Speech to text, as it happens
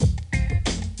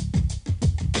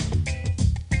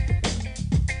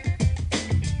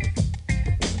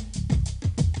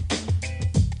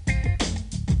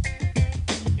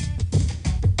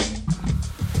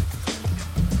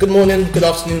Good morning, good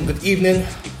afternoon, good evening.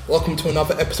 Welcome to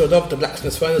another episode of The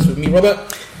Blacksmith's Finest with me, Robert.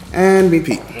 And me,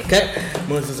 Pete. Okay,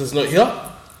 Moses is not here.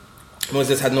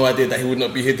 Moses had no idea that he would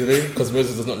not be here today because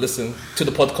Moses does not listen to the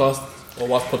podcast or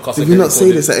watch podcasts. Did we not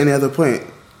say this at any other point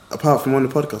apart from on the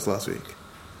podcast last week?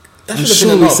 I'm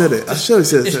sure we said it. I'm sure we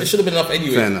said it. It should have been enough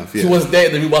anyway. Fair enough, yeah. He was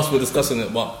there and we were discussing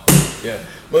it, but yeah.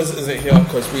 Moses isn't here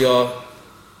because we are...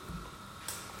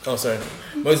 Oh, sorry.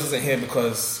 Moses isn't here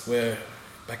because we're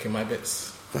back in my bits.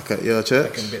 Back at your church?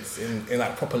 Back in bits, in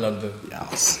like proper London.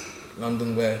 Yes.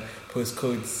 London where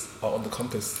postcodes are on the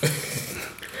compass.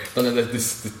 London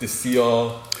there's this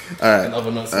CR and other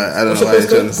nonsense. I don't know why you're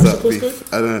trying to start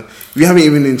beef. I don't know. We haven't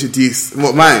even introduced...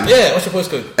 What, mine? Yeah, what's your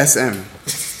postcode?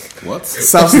 SM. What?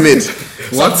 South Mid.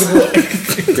 What?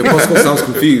 Your postcode sounds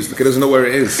confused because he doesn't know where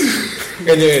it is.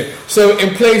 Anyway, so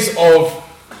in place of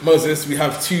Moses, we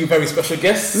have two very special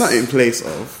guests. Not in place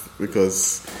of,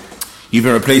 because... You've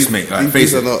been replaced, mate.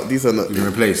 These are not. You've been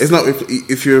replaced. It's not.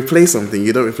 If you replace something,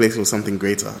 you don't replace it with something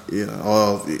greater. Yeah.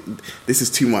 Or this is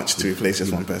too much to replace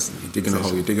just one person. You're digging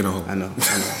a hole. I know.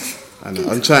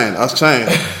 I'm trying. I was trying.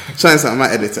 So I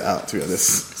might edit it out. To be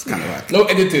honest, it's kind of right. No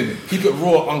editing. Keep it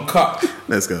raw, uncut.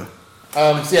 Let's go.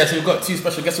 So we've got two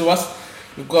special guests with us.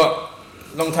 We've got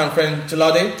long-time friend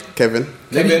Jalade. Kevin.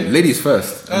 Ladies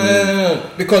first.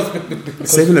 No. Because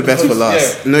saving the best for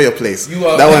last. Know your place.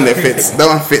 That one that fits. That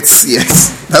one fits.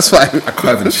 Yes. That's why I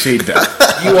can't even shade that.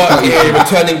 You are a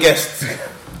returning guest.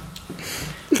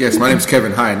 Yes, my name's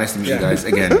Kevin. Hi, nice to meet you guys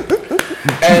again.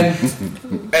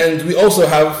 And we also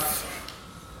have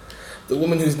the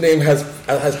woman whose name has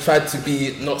tried to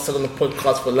be not said on the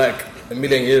podcast for like a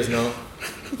million years now.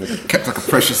 Kept like a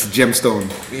precious gemstone.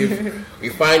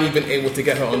 We've finally been able to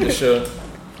get her on the show.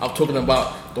 I'm talking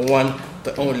about the one,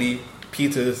 the only,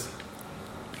 Peter's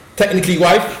technically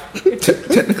wife.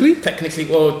 Technically,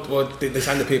 well, they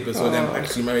signed the papers, so they're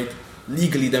actually married.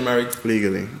 Legally, they're married.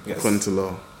 Legally, yes. According to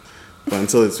law. But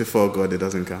until it's before God, it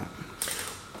doesn't count.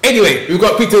 Anyway, we've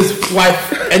got Peter's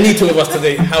wife, Anita, with us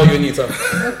today. How are you, Anita?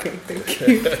 Okay, thank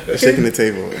you. Shaking the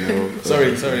table.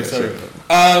 Sorry.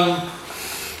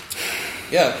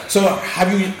 Yeah. So have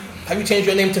you changed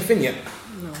your name to Finn yet?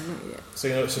 No, not yet. So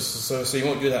you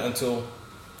won't do that until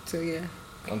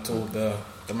the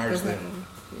marriage day.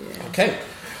 Yeah. Okay.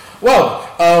 Well,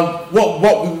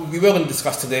 what we were going to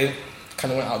discuss today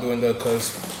kind of went out the window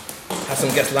because I had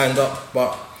some guests lined up,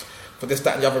 but for this,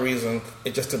 that, and the other reason,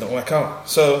 it just didn't work out.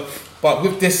 So, but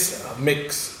with this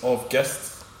mix of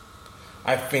guests,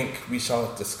 I think we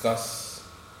shall discuss.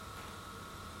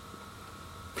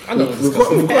 We've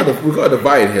got a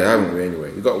divide here, haven't we?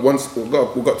 Anyway, we've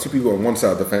got two people on one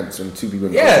side of the fence and two people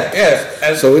on the other side.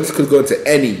 Yeah. So it could go into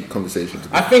any conversation.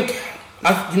 I think.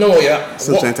 You know what? Yeah.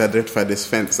 Still trying to identify this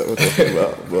fence that we're talking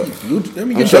about, but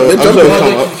I'm sure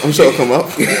it'll come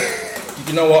up.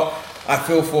 You know what? I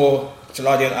feel for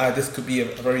Jaladi and I, this could be a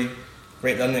very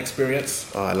great learning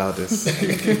experience. Oh, I allow this.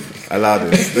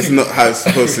 This is not how it's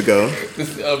supposed to go.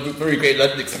 This is a very great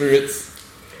learning experience.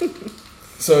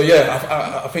 So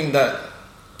yeah, I think that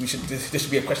this should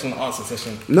be a question and answer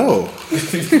session. No.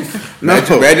 May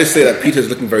I just say that Peter's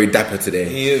looking very dapper today?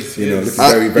 He is. Looking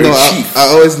very, very chief. I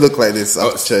always look like this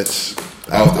after church.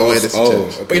 I wear this to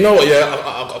church. Okay. But you know what?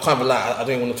 Yeah, I can't be like I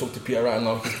don't even want to talk to Peter right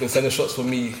now. He's been sending shots for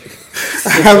me. I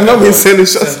have not been sending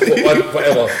shots.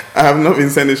 Whatever. I have not been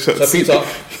sending shots. So Peter,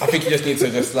 I think you just need to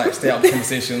just like stay out of the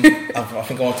conversation. I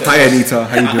think I want to. Hi Anita,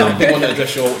 how you doing? I think I want to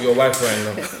address your wife right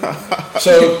now.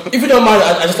 So if you don't mind,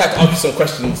 I just like to ask you some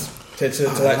questions to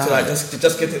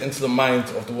just get it into the mind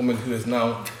of the woman who is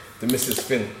now the Mrs.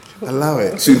 Finn. Allow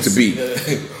it. Soon to be.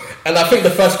 And I think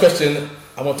the first question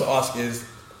I want to ask is,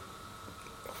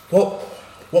 what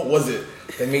was it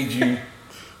that made you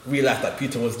realize that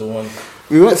Peter was the one?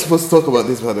 We weren't supposed to talk about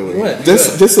this, by the way. We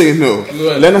just so you know.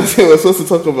 Lena said we were supposed to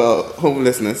talk about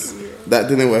homelessness. Yeah. That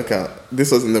didn't work out.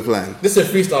 This wasn't the plan. This is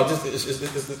a freestyle.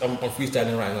 I'm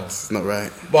freestyling right now. It's not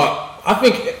right. But I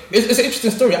think it's an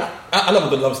interesting story. I love a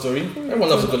good love story. Everyone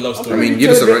loves a good love story. I mean,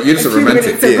 you're just a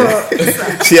romantic.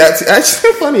 Yeah. She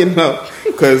actually, funny enough,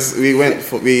 because we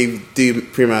do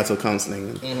premarital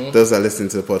counselling. Those that listen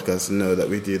to the podcast know that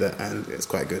we do that, and it's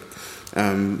quite good.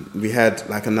 We had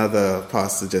like another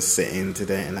pastor just sit in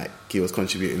today, and like he was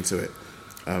contributing to it,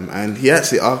 and he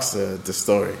actually asked the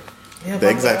story. Yeah,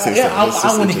 the exact same story.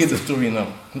 I want to hear the story now,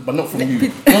 but not from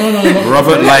you. No.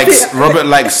 Robert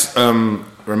likes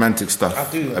romantic stuff.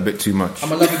 I do. A bit too much.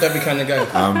 I'm a lovey-dovey kind of guy.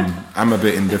 I'm a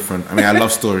bit indifferent. I mean, I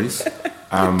love stories,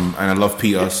 and I love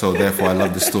Peter, so therefore I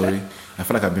love the story. I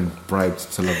feel like I've been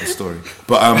bribed to love the story,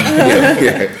 but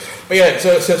yeah. But yeah,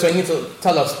 so you need to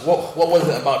tell us what was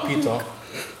it about Peter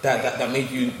that made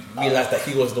you realize that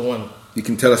he was the one? You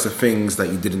can tell us the things that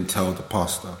you didn't tell the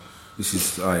pastor. This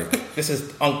is like This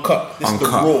is uncut. This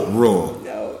uncut, is the raw. raw.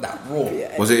 No. That raw.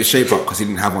 Yeah. Was it a shape up because he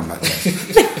didn't have one that day?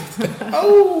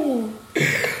 Oh.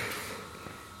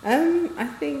 I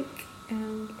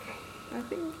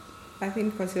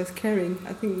think because he was caring.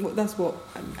 I think that's what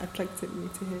attracted me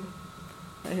to him.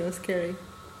 That he was caring.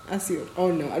 As you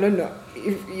all know, I don't know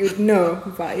if you'd know,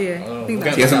 but yeah. Oh, I think we'll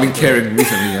that's He hasn't been caring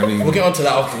recently. I mean, We'll get onto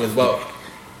that afterwards, but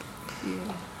yeah.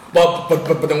 but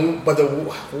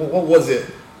what was it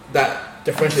that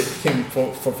differentiated him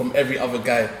from every other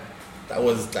guy that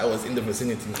was in the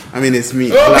vicinity? I mean, it's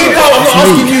me. Oh, Peter, I'm not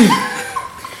asking you.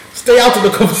 Stay out of the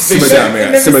conversation. simmer down,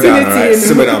 man. the Simmer down, all vicinity, right. you know.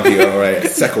 Simmer down, Peter. All right.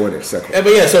 Second with it. Second.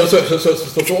 But yeah, so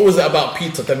what was it about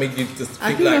Peter that made you just I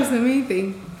think think that's like the main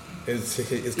thing.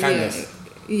 his kindness?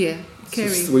 Yeah,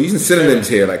 caring. We're using synonyms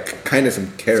here, like kindness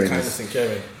and caring. Kindness and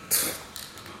caring.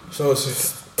 So it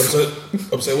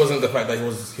wasn't the fact that he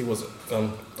was a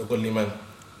godly man.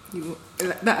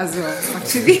 That as well,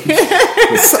 actually.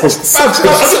 Answer the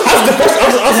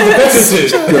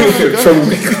question.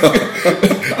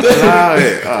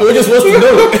 We just wants to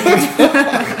know.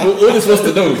 We just wants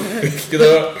to know. You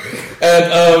know.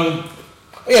 And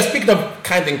yeah, speaking of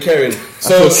kind and caring, I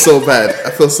feel so bad.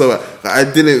 I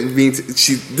didn't mean to.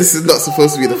 This is not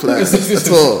supposed to be the flag at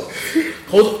all.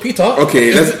 Hold up, Peter.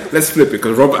 Okay, let's flip it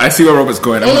because I see where Robert's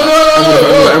going. I'm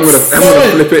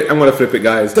gonna flip it,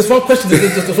 guys. There's one question.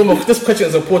 This question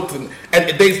is important, and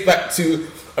it dates back to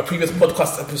a previous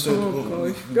podcast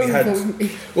episode we had.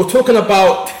 We're talking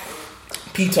about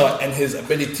Peter and his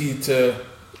ability to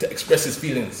express his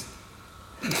feelings,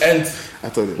 and I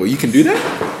told you. Well, you can do that.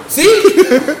 see,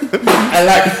 and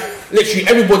like literally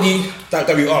everybody that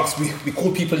we asked, we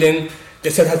called people in. They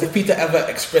said, has Peter ever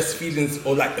expressed feelings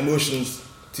or like emotions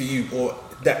to you or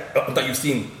that you've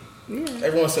seen? Yeah.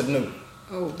 Everyone said no.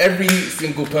 Oh. Every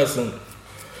single person.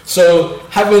 So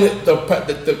having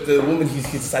the woman he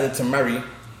decided to marry,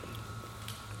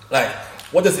 like,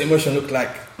 what does emotion look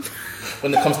like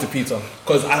when it comes to Peter?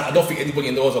 Because I don't think anybody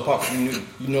in the world apart from you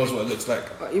knows what it looks like.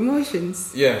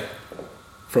 Emotions. Yeah.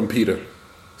 From Peter,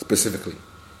 specifically,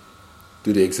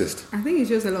 do they exist? I think it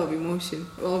shows a lot of emotion.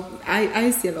 Well,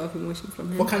 I see a lot of emotion from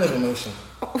him. What kind of emotion?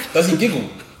 Does he giggle?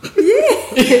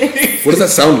 What does that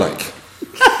sound like?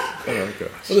 Oh my god.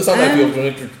 What does it sound like?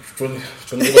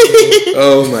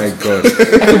 Oh my god.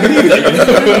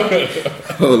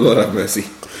 Oh Lord have mercy.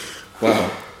 Wow.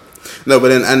 No, but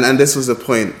then and this was the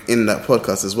point in that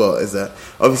podcast as well, is that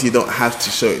obviously you don't have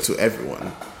to show it to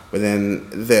everyone, but then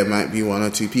there might be one or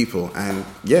two people, and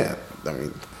yeah, I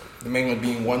mean, The main one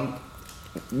being one.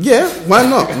 yeah, why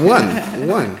not one? You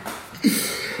know.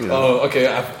 Oh, okay.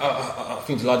 I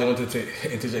think Jaladi wanted to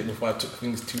interject before I took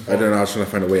things too far. I don't know. I was trying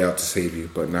to find a way out to save you,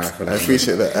 but now I feel I like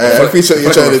appreciate that. I appreciate what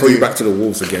you're trying to throw do. you back to the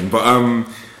wolves again. But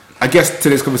I guess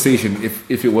today's conversation,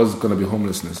 if it was going to be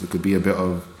homelessness, it could be a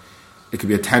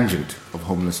tangent of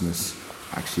homelessness.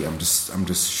 Actually, I'm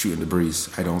just shooting the breeze.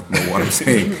 I don't know what I'm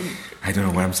saying. I don't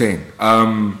know what I'm saying.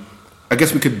 I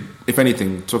guess we could, if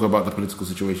anything, talk about the political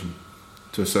situation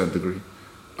to a certain degree.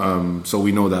 So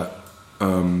we know that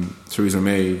Theresa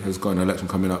May has got an election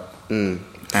coming up, and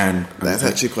That's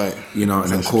actually quite, and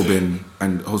then Corbyn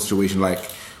and the whole situation. Like,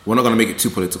 we're not going to make it too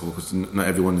political because not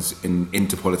everyone's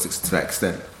into politics to that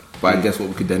extent. But I guess what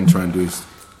we could then try and do is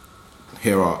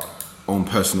hear our own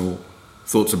personal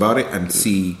thoughts about it and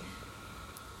see.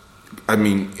 I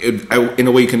mean, in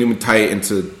a way, you can even tie it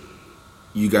into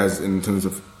you guys in terms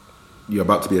of you're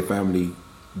about to be a family.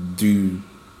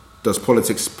 Does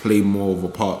politics play more of a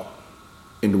part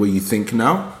in the way you think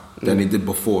now than it did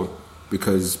before?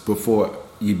 Because before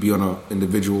you'd be on an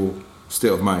individual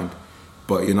state of mind,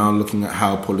 but you're now looking at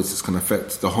how politics can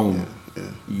affect the home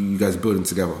you guys building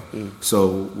together.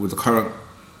 So with the current,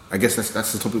 I guess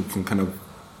that's the topic we can kind of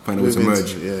find a way to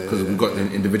merge, because we've got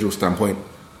an individual standpoint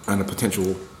and a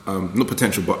potential, not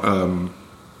potential, but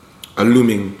a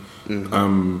looming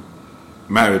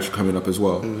marriage coming up as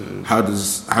well. How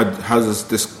does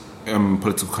this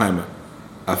political climate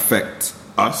affect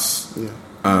us?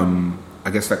 I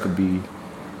guess that could be,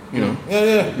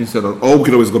 instead of, we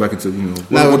could always go back into,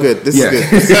 No, we're good. This is good.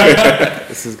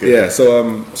 This is good. Yeah.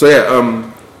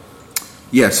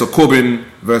 So Corbyn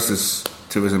versus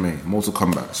Theresa May, Mortal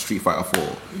Kombat, Street Fighter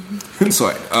 4.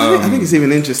 Sorry. I think it's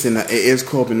even interesting that it is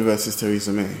Corbyn versus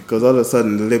Theresa May, because all of a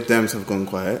sudden the Lib Dems have gone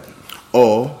quiet,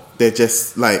 or they're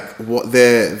just like what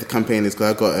the campaign is.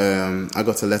 Because I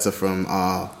got a letter from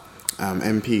our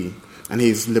MP, and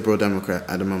he's Liberal Democrat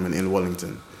at the moment in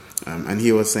Wellington, and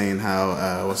he was saying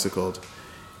how what's it called?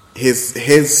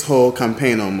 His whole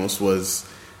campaign almost was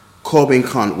Corbyn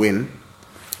can't win,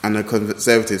 and the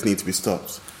Conservatives need to be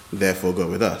stopped. therefore go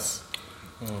with us.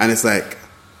 And it's like,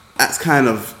 that's kind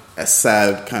of a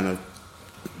sad kind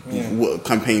of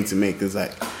campaign to make. It's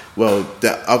like, well,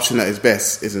 the option that is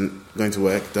best isn't going to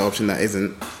work. The option that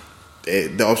isn't,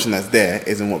 the option that's there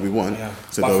isn't what we want.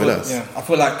 So go with us. Yeah, I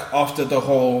feel like after the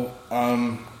whole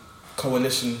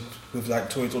coalition with like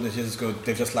Tories all these years ago,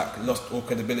 they've just like lost all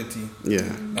credibility.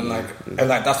 And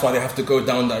that's why they have to go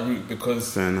down that route,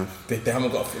 because Fair enough. they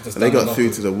haven't got. They got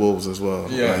food to the wolves as well.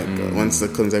 Yeah. Like, once the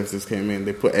Conservatives came in,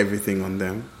 they put everything on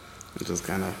them, which was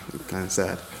kind of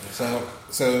sad.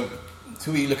 So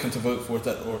who are you looking to vote for?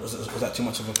 Was that too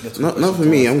much of a political? Not for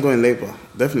me. I'm going Labour.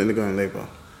 Definitely going Labour.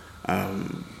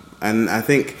 And I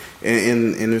think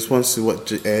in response to what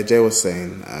Jay was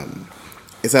saying,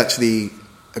 it's actually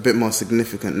a bit more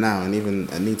significant now, and even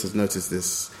Anita's noticed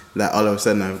this, that all of a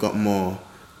sudden I've got more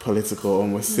political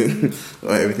almost in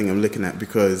or everything I'm looking at,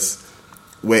 because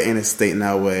we're in a state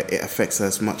now where it affects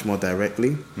us much more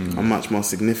directly and much more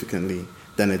significantly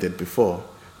than it did before.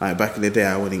 Like back in the day,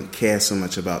 I wouldn't care so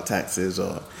much about taxes,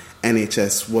 or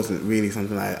NHS wasn't really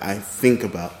something I think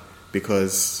about,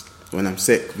 because when I'm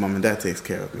sick, mum and dad takes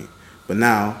care of me. But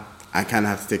now I kind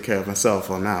of have to take care of myself.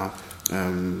 Or now,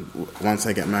 once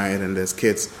I get married and there's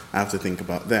kids, I have to think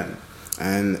about them.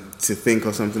 And to think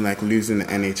of something like losing the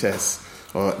NHS,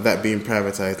 or that being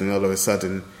privatized, and all of a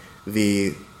sudden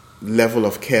the level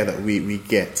of care that we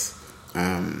get,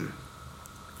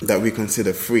 that we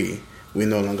consider free, we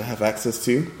no longer have access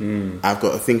to. I've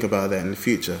got to think about that in the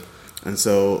future. And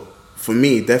so for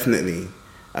me, definitely,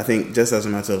 I think just as a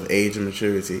matter of age and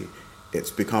maturity,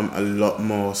 it's become a lot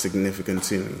more significant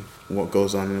to me what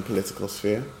goes on in the political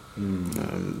sphere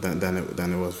than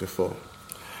it was before.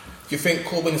 Do you think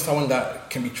Corbyn is someone that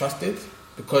can be trusted?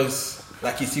 Because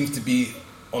like he seems to be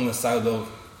on the side of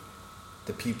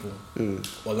the people,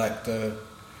 or like the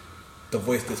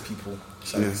voiceless people,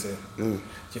 shall we say? Do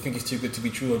you think he's too good to be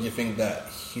true, or do you think that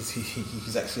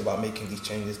he's actually about making these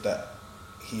changes that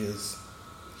he's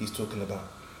talking about?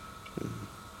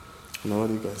 Now, what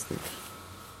do you guys think?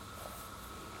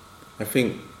 I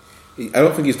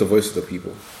don't think he's the voice of the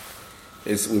people.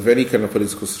 It's with any kind of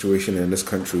political situation in this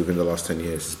country within the last 10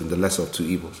 years, it's been the lesser of two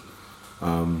evils,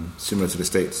 similar to the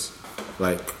States.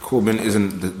 Like, Corbyn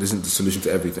isn't the solution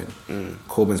to everything.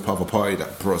 Corbyn's part of a party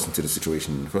that brought us into the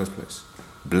situation in the first place.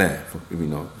 Blair, if you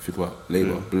think about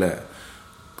Labour, Blair.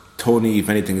 Tony, if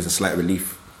anything, is a slight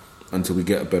relief until we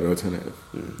get a better alternative.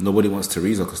 Nobody wants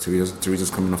Theresa, because Theresa's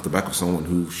coming off the back of someone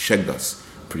who shagged us,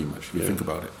 pretty much, if you think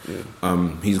about it.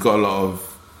 He's got a lot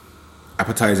of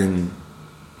appetizing,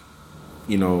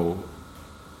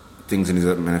 things in his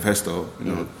manifesto,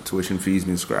 tuition fees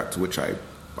being scrapped, which I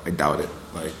doubt it.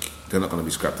 Like, they're not going to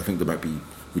be scrapped. I think they might be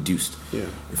reduced,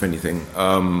 if anything.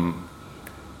 And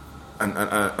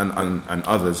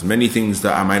others, many things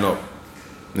that I might not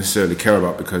necessarily care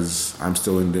about, because I'm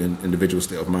still in the individual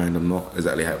state of mind. I'm not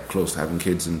exactly close to having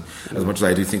kids, and as much as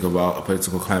I do think about a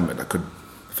political climate that could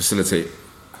facilitate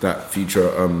that future,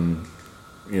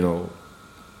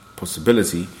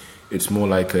 possibility, it's more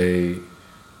like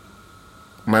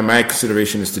my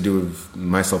consideration is to do with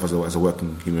myself as a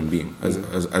working human being, as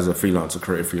a freelancer,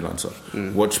 creative freelancer.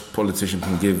 What politician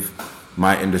can give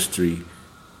my industry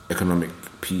economic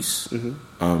peace?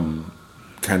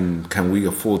 Can we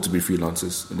afford to be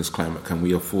freelancers in this climate? Can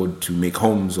we afford to make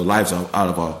homes or lives out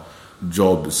of our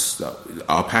jobs,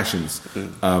 our passions?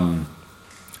 And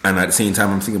at the same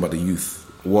time, I'm thinking about the youth.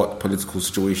 What political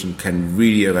situation can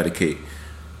really eradicate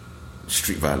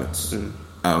street violence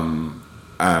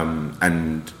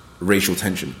and racial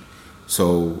tension?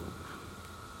 So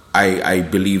I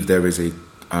believe there is a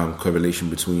correlation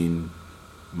between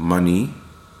money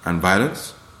and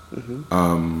violence.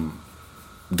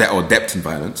 Depth in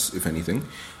violence, if anything.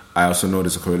 I also know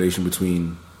there's a correlation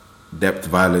between depth,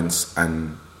 violence,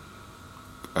 and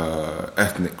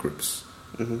ethnic groups,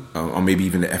 or maybe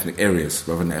even the ethnic areas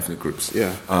rather than ethnic groups.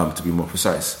 To be more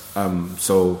precise.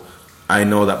 So I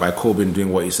know that by Corbyn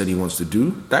doing what he said he wants to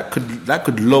do, that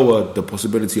could lower the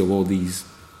possibility of all these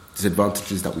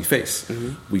disadvantages that we face.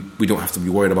 We don't have to be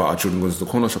worried about our children going to the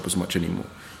corner shop as much anymore.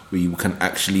 We can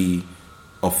actually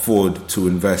afford to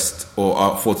invest, or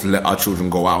afford to let our children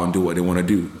go out and do what they want to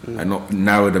do, and not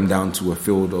narrow them down to a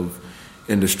field of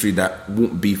industry that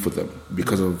won't be for them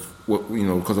because of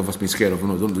because of us being scared of,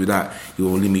 no, don't do that, you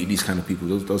only meet these kind of people,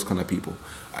 those kind of people.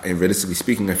 And realistically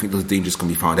speaking, I think those dangers can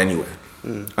be found anywhere.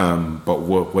 But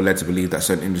we're led to believe that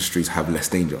certain industries have less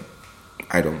danger.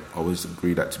 I don't always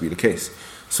agree that to be the case.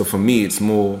 So for me, it's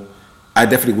more, I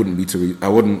definitely I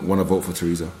wouldn't want to vote for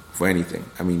Theresa for anything.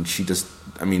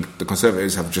 The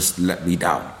Conservatives have just let me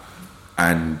down.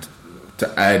 And to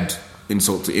add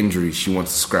insult to injury, she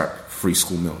wants to scrap free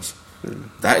school meals.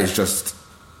 That is just,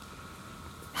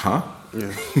 Yeah.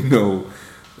 you know,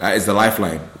 that is the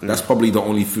lifeline. That's probably the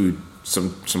only food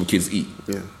some kids eat.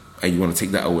 Yeah. And you want to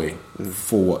take that away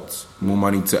for what? More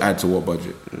money to add to what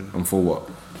budget? And for what?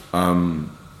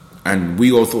 And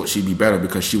we all thought she'd be better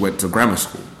because she went to grammar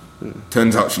school.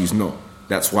 Turns out she's not.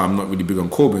 That's why I'm not really big on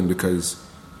Corbyn, because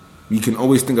you can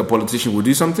always think a politician will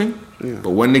do something,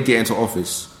 but when they get into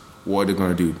office, what are they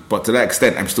going to do? But to that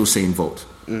extent, I'm still saying vote,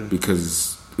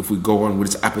 because if we go on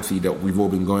with this apathy that we've all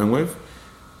been going with,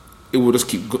 it will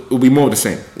just it'll be more of the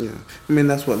same. Yeah, I mean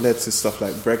that's what led to stuff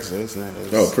like Brexit, isn't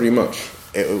it? Pretty much.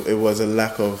 It was a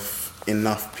lack of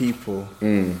enough people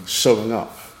showing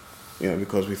up, you know,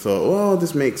 because we thought, well,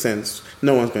 this makes sense.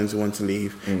 No one's going to want to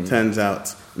leave. Turns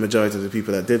out, majority of the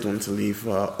people that did want to leave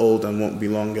are old and won't be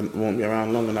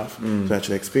around long enough to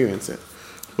actually experience it.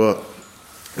 But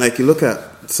like you look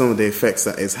at some of the effects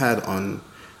that it's had on,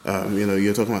 you know,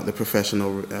 you're talking about the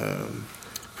professional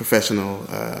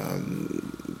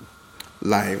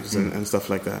lives and stuff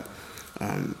like that.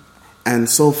 And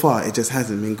so far, it just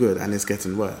hasn't been good, and it's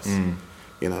getting worse.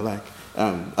 You know, like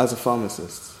as a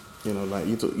pharmacist, you know, like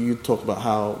you talk about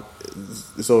how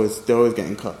they're always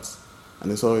getting cuts,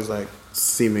 and it's always like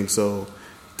seeming so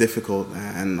difficult,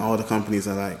 and all the companies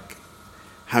are like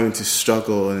having to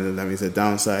struggle, and that means they're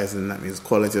downsizing, and that means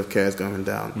quality of care is going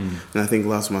down. And I think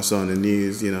last time I saw in the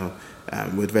news, you know,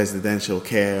 with residential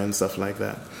care and stuff like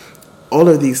that, all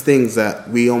of these things that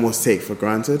we almost take for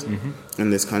granted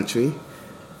in this country,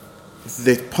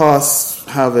 they pass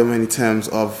however many terms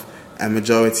of a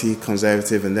majority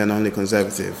conservative and then only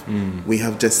conservative, we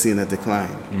have just seen a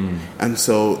decline. And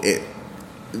so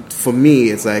for me,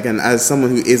 it's like, and as someone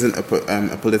who isn't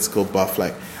a political buff,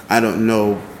 like I don't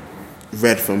know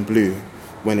red from blue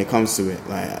when it comes to it.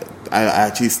 Like I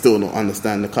actually still don't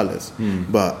understand the colours.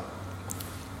 But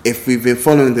if we've been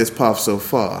following this path so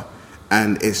far,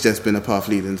 and it's just been a path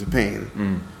leading to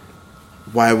pain,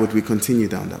 why would we continue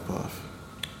down that path?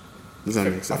 Does that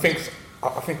make sense?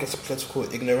 I think it's political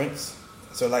ignorance.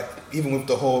 So, like, even with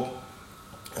the whole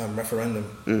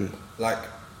referendum, like,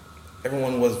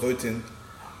 everyone was voting,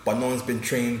 but no one's been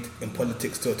trained in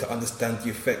politics to understand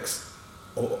the effects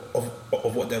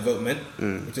of what their vote meant,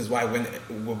 which is why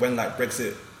when like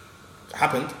Brexit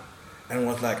happened,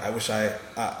 everyone was like, I wish I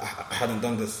hadn't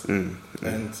done this.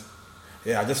 And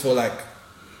yeah, I just feel like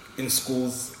in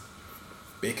schools,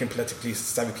 making politically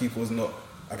savvy people is not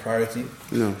a priority.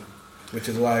 No. Which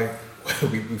is why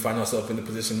we find ourselves in the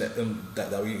position that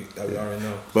we are in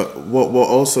now. But what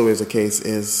also is the case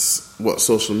is what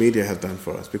social media has done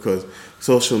for us, because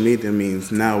social media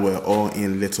means now we're all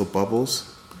in little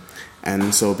bubbles.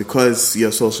 And so because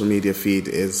your social media feed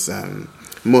is,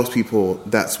 most people,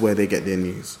 that's where they get their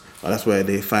news, or that's where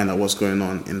they find out what's going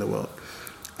on in the world.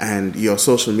 And your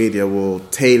social media will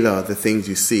tailor the things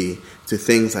you see to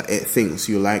things that it thinks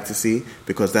you like to see,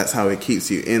 because that's how it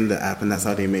keeps you in the app and that's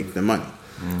how they make the money.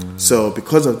 So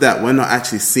because of that, we're not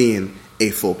actually seeing a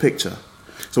full picture.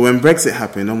 So when Brexit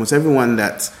happened, almost everyone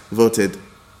that voted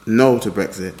no to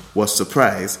Brexit was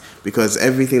surprised, because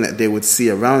everything that they would see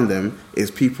around them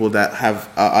is people that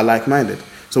are like-minded.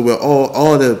 So we're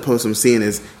all the posts I'm seeing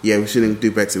is, yeah, we shouldn't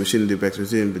do Brexit, we shouldn't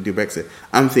do Brexit.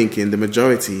 I'm thinking the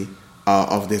majority are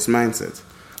of this mindset.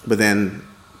 But then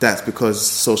that's because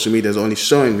social media is only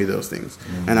showing me those things,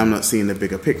 and I'm not seeing the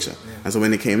bigger picture. And so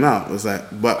when it came out, it was like,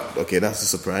 but okay, that's a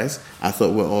surprise. I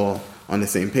thought we're all on the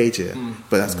same page here,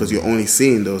 but that's because you're only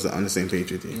seeing those that are on the same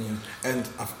page with you. And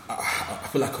I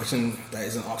feel like a question that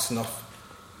isn't asked enough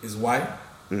is why.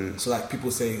 So like people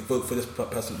say, vote for this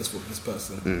person, vote for this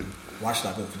person. Why should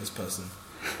I vote for this person?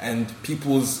 And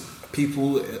people's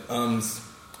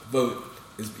vote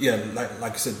is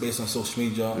like you said, based on social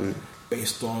media.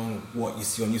 Based on what you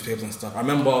see on newspapers and stuff. I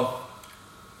remember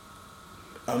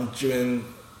during,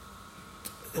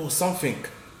 it was something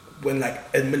when like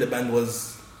Ed Miliband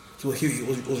was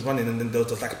running, and then there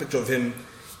was like a picture of him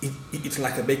eating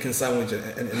like a bacon sandwich,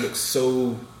 and it looks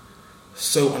so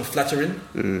unflattering,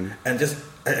 and just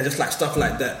like stuff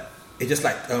like that. It just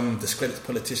like discredits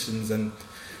politicians and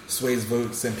sways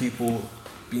votes, and people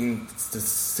being as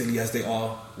silly as they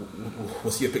are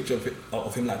will see a picture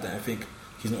of him like that and think,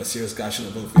 he's not a serious guy, I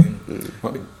shouldn't vote for him.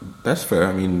 Well, that's fair.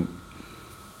 I mean,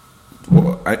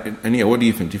 what do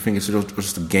you think? Do you think it's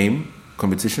just a game,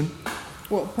 competition?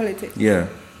 What, politics? Yeah.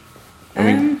 I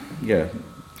mean, yeah. I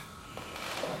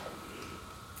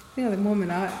think at the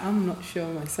moment I'm not sure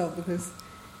myself, because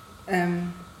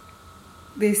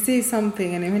they say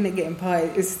something and then when they get in power,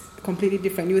 it's completely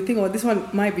different. You would think, oh, this one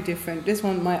might be different, this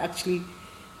one might actually,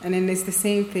 and then it's the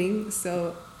same thing.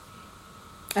 So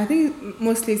I think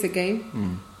mostly it's a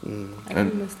game. I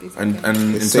think mostly it's a game. And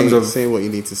in It's terms of saying what you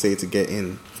need to say to get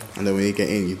in, and then when you get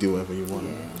in, you do whatever you want.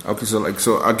 Yeah. okay,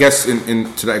 so I guess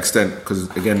in to that extent, because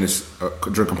again, there's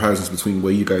draw comparisons between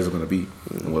where you guys are going to be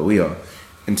and where we are,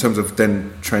 in terms of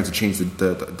then trying to change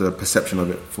the perception of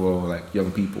it for like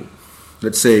young people.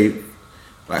 Let's say,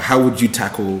 like, how would you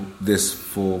tackle this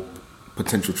for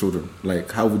potential children?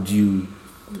 Like, how would you,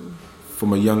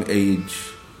 from a young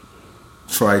age,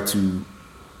 try to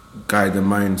guide their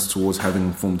minds towards having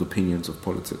informed opinions of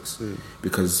politics?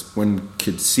 Because when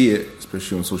kids see it,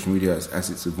 especially on social media as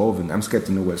it's evolving, I'm scared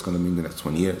to know what it's going to mean in the next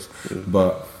 20 years.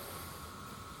 But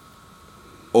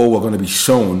all we're going to be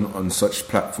shown on such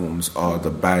platforms are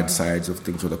the bad sides of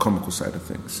things or the comical side of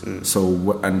things.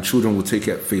 And children will take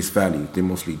it at face value. They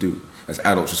mostly do. As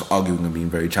adults, just arguing and being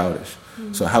very childish.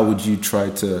 So how would you try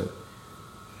to,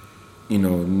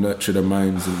 nurture their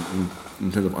minds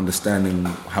in terms of understanding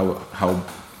how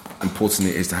important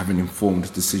it is to have an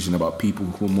informed decision about people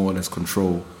who more or less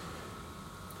control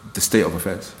the state of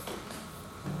affairs?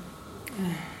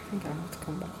 I think I'll have to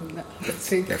come back on that.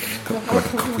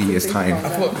 Like a couple years' time.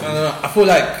 I feel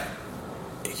like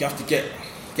you have to get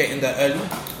in there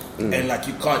early, and like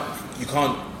you can't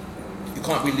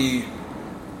really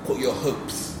put your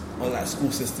hopes on like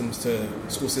school systems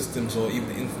or even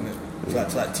the internet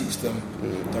to like teach them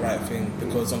the right thing,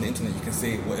 because on the internet you can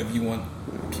say whatever you want,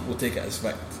 people take it as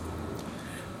fact.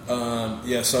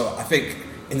 So I think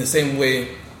in the same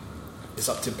way it's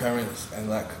up to parents and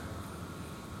like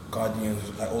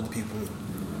guardians, like older people,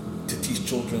 to teach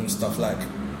children stuff like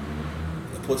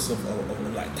the importance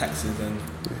of like taxes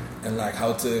and like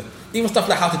how to, even stuff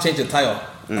like how to change a tire.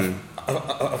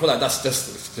 I feel like that's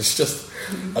just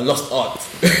a lost art.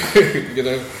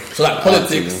 So like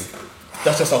politics,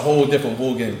 that's just a whole different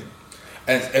ball game.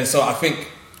 And so I think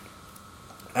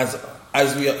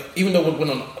as we are, even though we're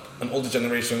not an older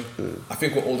generation, I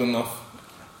think we're old enough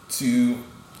to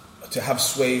have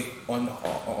sway on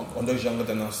those younger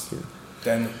than us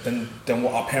than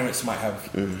what our parents might have.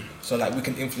 So like we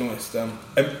can influence them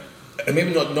and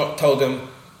maybe not tell them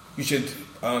you should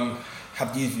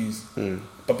have these views,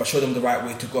 but show them the right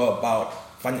way to go about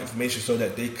finding information so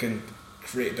that they can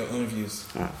create their own views.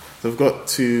 So I've got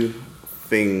two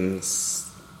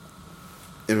things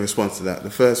in response to that. The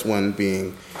first one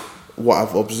being, what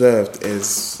I've observed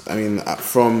is,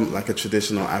 from like a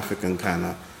traditional African kind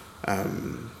of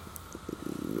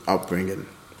upbringing,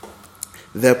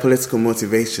 their political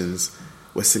motivations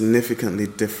were significantly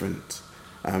different,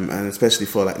 and especially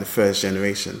for like the first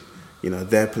generation,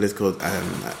 their political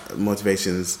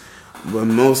motivations were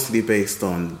mostly based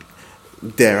on,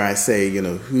 dare I say,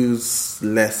 who's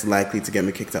less likely to get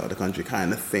me kicked out of the country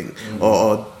kind of thing,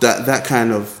 or that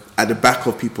kind of at the back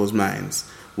of people's minds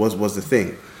was the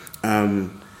thing,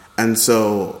 and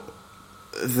so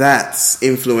that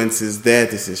influences their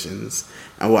decisions.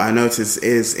 And what I notice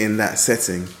is in that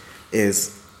setting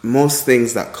is most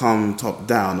things that come top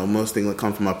down, or most things that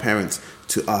come from our parents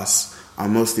to us, are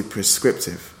mostly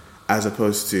prescriptive, as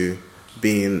opposed to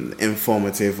being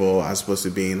informative, or as opposed to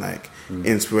being like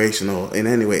inspirational in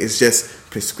any way. It's just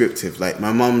prescriptive. Like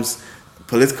my mum's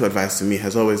political advice to me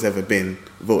has always ever been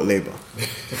vote Labour.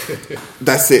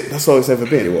 That's it. That's always ever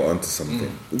been. They were onto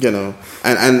something.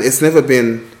 And it's never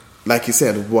been, like you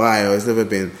said, why, or it's never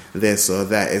been this or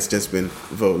that. It's just been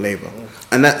vote Labour.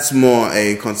 And that's more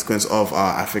a consequence of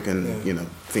our African,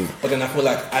 thing. But then I feel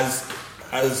like as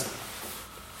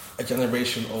a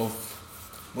generation of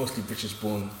mostly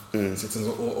British-born citizens,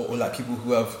 or like people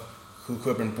who have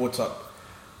been brought up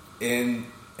in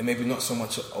maybe not so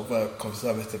much of a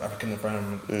conservative African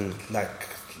environment, like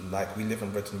we live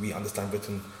in Britain, we understand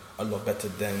Britain a lot better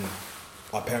than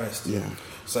our parents do.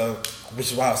 So,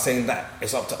 which is why I was saying that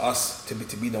it's up to us to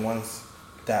be the ones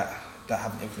that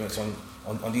have an influence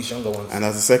on these younger ones. And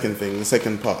as the second thing, the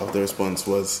second part of the response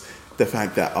was the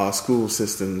fact that our school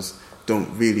systems don't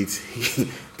really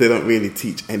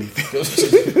teach anything.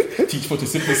 Teach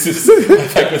photosynthesis.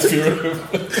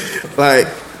 Like,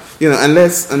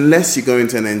 unless you go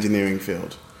into an engineering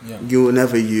field, you will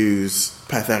never use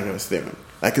Pythagoras theorem.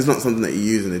 Like, it's not something that you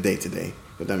use in the day to day.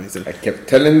 If that makes sense. I kept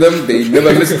telling them, they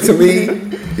never listened to me.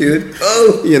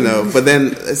 But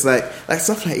then it's like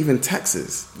stuff like even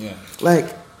taxes. Yeah.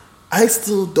 Like, I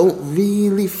still don't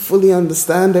really fully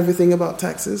understand everything about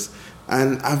taxes.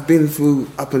 And I've been through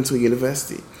up until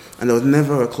university, and there was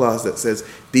never a class that says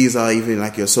these are even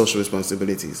like your social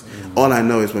responsibilities. All I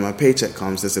know is when my paycheck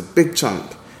comes, there's a big chunk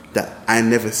that I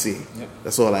never see.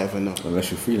 That's all I ever know.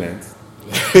 Unless you're freelance.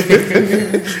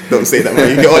 Don't say that, man.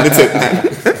 You get audited now.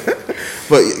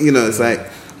 But it's like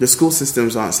the school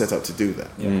systems aren't set up to do that.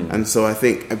 Yeah. And so I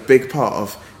think a big part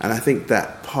of, and I think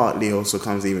that partly also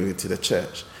comes even to the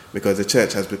church, because the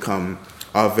church has become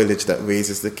our village that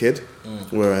raises the kid,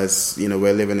 whereas, you know,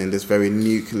 we're living in this very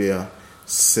nuclear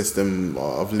system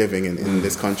of living in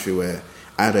this country where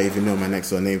I don't even know my next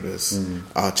door neighbors.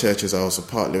 Our churches are also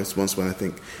partly responsible, and I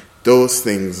think those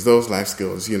things, those life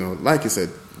skills, you know, like you said,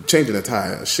 changing a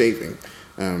tire, shaving,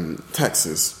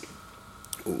 taxes,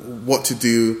 what to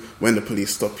do when the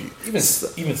police stop you, even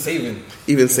saving,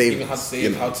 even saving, even how to save, you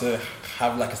know. how to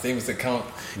have like a savings account.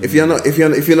 If you're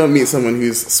not meet someone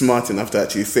who's smart enough to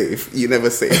actually save, you never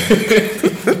save.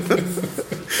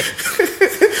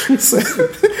 So,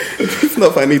 if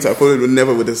not for Anita, I probably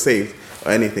would have saved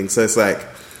or anything. So it's like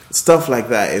stuff like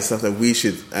that is stuff that we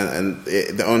should, and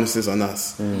the onus is on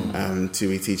us to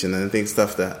be teaching. And I think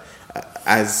stuff that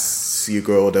as you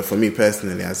grow older, for me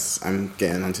personally, as I'm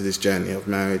getting onto this journey of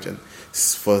marriage and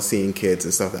for seeing kids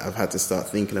and stuff, that I've had to start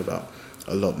thinking about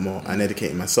a lot more and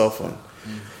educating myself on.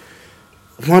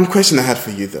 One question I had for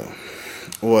you though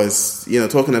was, you know,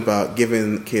 talking about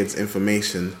giving kids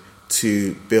information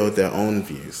to build their own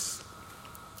views.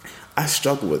 I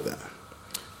struggle with that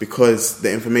because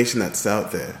the information that's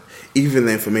out there, even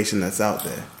the information that's out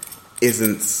there,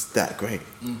 isn't that great.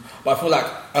 But I feel like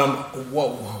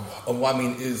what I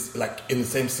mean is, like, in the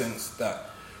same sense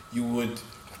that you would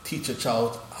teach a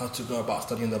child how to go about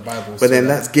studying the Bible. But then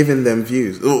that's giving them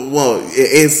views. Well,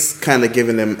 it is kind of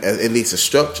giving them at least a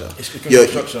structure. It's giving them a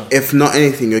structure. If not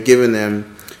anything, you're giving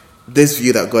them this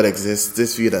view that God exists,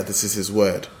 this view that this is His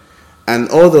word. And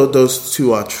although those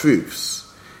two are truths,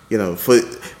 you know,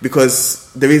 because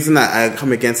the reason that I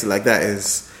come against it like that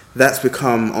is that's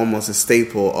become almost a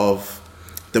staple of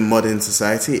the modern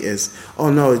society is, oh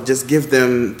no, just give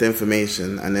them the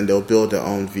information and then they'll build their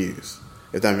own views,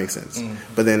 if that makes sense.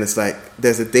 But then it's like,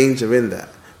 there's a danger in that,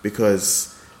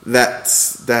 because that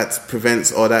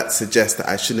prevents, or that suggests that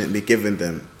I shouldn't be giving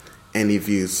them any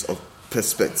views of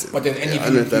perspective. But then any I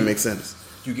don't know if that makes sense.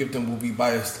 You give them will be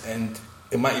biased, and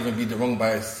it might even be the wrong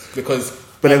bias, because...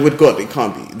 But then with God, it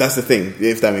can't be. That's the thing,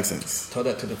 if that makes sense. Tell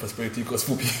that to the prosperity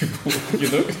gospel people, you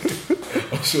know?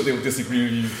 I'm sure they will disagree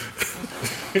with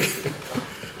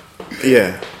you.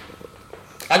 Yeah.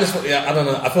 I don't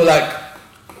know. I feel like,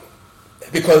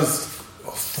 because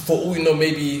for all we know,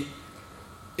 maybe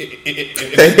it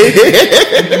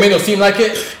may not seem like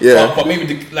it, but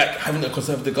maybe having a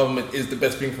conservative government is the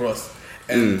best thing for us,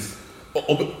 and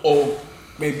or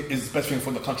maybe it's the best thing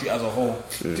for the country as a whole.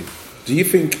 Do you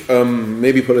think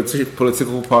maybe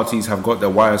political parties have got their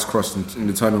wires crossed in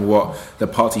determining what the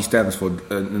party stands for,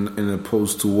 in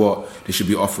opposed to what they should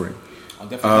be offering?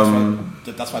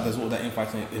 That's why there's all that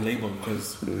infighting in Labour,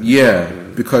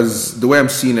 because the way I'm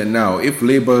seeing it now, if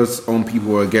Labour's own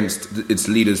people are against its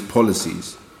leaders'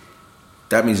 policies,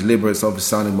 that means Labour itself is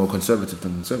sounding more conservative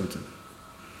than conservative.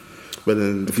 But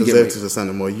then the Conservatives are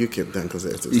sounding more UKIP than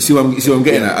Conservatives. You see what I'm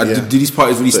getting at? Do these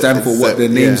parties really stand for what their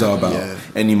names are about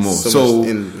anymore? So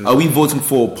are we voting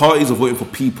for parties or voting for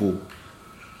people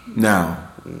now?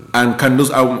 And is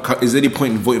there any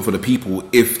point in voting for the people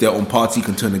if their own party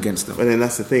can turn against them? But then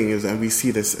that's the thing, and we see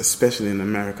this especially in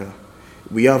America.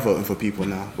 We are voting for people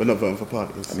now. We're not voting for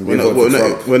parties. We're not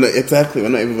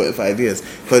even voting for ideas.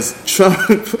 Because Trump,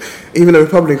 even the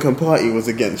Republican Party was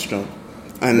against Trump.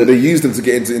 And they used them to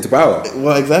get into power.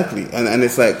 Well, exactly. And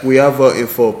it's like, we are voting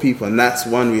for people, and that's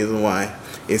one reason why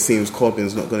it seems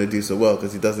Corbyn's not going to do so well,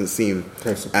 because he doesn't seem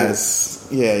as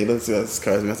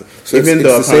charismatic. So even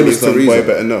though apparently some boy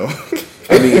better know.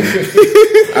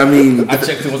 I mean, I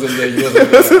checked, it wasn't there. He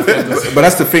wasn't there. But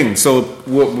that's the thing. So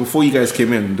before you guys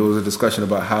came in, there was a discussion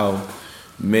about how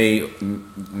May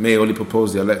only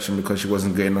proposed the election because she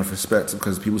wasn't getting enough respect,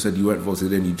 because people said you weren't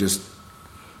voted in, you just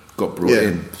got brought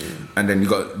in. And then you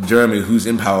got Jeremy, who's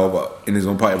in power but in his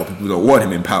own party, but people don't want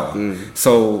him in power.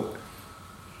 So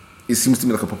it seems to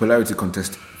me like a popularity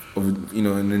contest of, you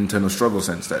know, an internal struggle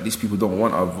sense, that these people don't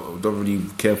really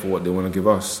care for what they want to give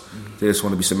us. They just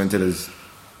want to be cemented as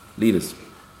leaders,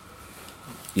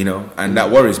 you know, and that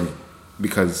worries me,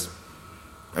 because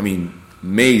I mean,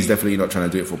 May is definitely not trying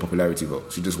to do it for a popularity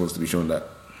vote. She just wants to be shown that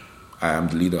I am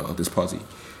the leader of this party.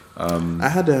 I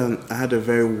had a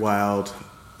very wild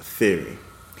theory.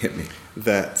 Hit me.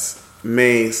 That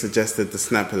May suggested the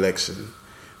snap election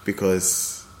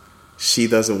because she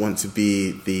doesn't want to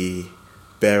be the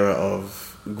bearer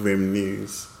of grim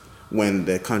news when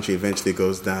the country eventually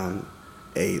goes down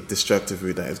a destructive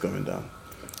route that is going down.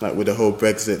 Like with the whole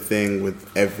Brexit thing,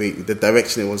 with the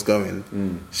direction it was going,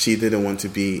 she didn't want to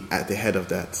be at the head of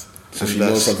that. So she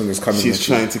knows something is coming. She's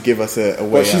trying to give us a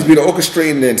way. But she's been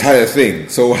orchestrating the entire thing.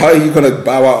 So how are you going to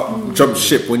bow out, jump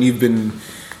ship when you've been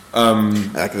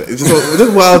It's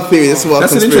just wild theory. It's wild.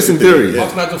 That's an interesting theory.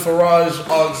 Ask Nigel Farage,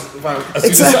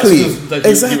 Exactly.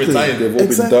 He retired. They've all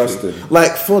been dusted.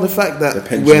 Like, for the fact The that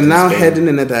pensions we're now is gone. heading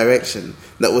in a direction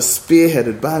that was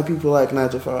spearheaded by people like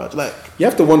Nigel Farage. Like, You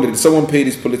have to wonder, did someone pay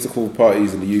these political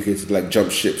parties in the UK to like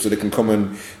jump ship so they can come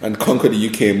and conquer the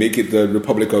UK and make it the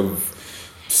Republic of,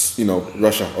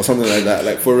 Russia or something like that?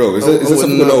 Like, for real, is that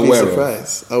something we're not aware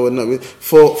of? I would not be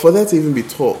for there to even be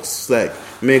talks like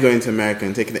me going to America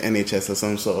and taking the NHS or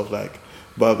some sort of like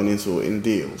bargaining tool in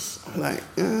deals. I'm like,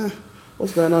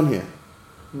 what's going on here?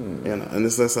 And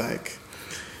it's just like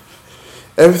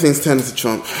everything's turned to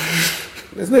Trump.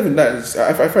 It's not even that.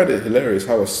 I find it hilarious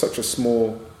how such a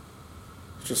small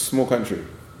country.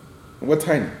 We're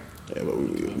tiny. Yeah, but we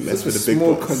mess Such with a the big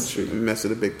small boys. country. We mess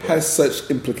with the big boys. Has such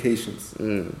implications.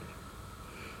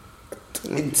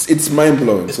 It's mind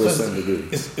blowing to a certain degree.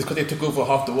 It's because they took over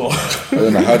half the world. I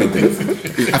don't know how they did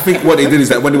it. I think what they did is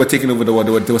that when they were taking over the world,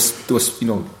 there was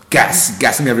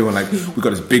gassing everyone like, we got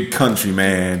this big country,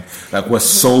 man. Like, we're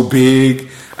so big.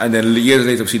 And then years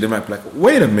later, we see the map like,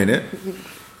 wait a minute.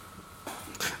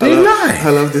 They lie. I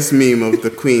love this meme of the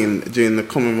Queen during the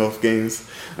Commonwealth Games,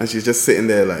 and she's just sitting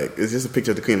there like, it's just a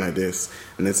picture of the Queen like this,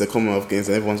 and it's the Commonwealth Games,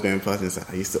 and everyone's going past and it's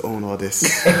like, I used to own all this.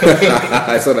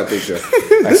 I saw that picture.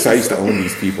 I used to own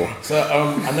these people. So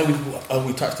I know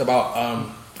we touched about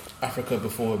Africa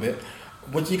before a bit.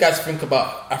 What do you guys think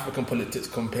about African politics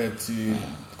compared to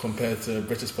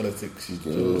British politics?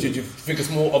 Do you think it's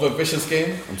more of a vicious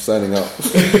game? I'm signing up.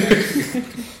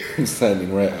 I'm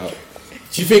signing right up.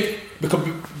 Do you think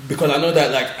because I know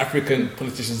that like African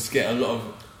politicians get a lot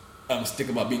of stick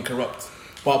about being corrupt,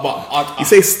 but You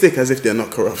say stick as if they're not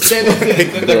corrupt.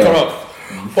 they're corrupt.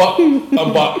 But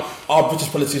are British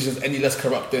politicians any less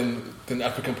corrupt than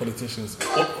African politicians?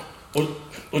 Or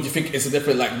do you think it's a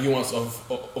different like nuance of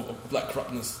like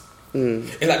corruptness? In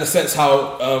like the sense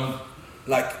how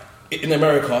like in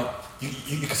America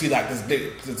you can see like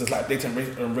there's like blatant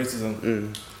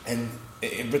racism, and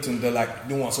in Britain they're like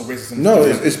nuance of racism. No,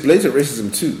 it's blatant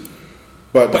racism too.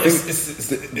 But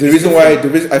the reason why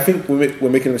I think we're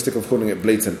making a mistake of calling it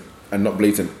blatant and not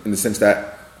blatant in the sense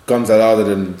that guns are louder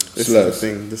than slurs.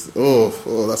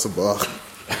 That's a bar.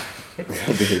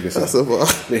 Behave yourself. That's a bar.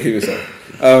 Behave yourself.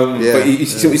 But you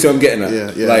see what I'm getting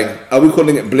at? Yeah. Like, are we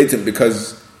calling it blatant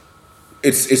because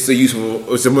it's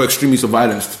a more extreme use of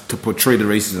violence to portray the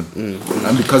racism,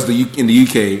 and because in the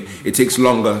UK it takes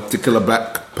longer to kill a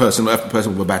black person or a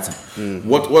person with a baton.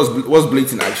 What's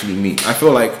blatant actually mean? I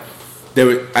feel like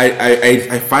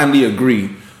I finally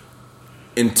agree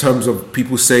in terms of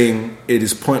people saying it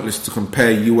is pointless to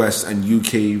compare US and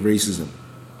UK racism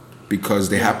because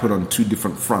they happen on two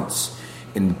different fronts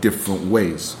in different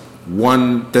ways.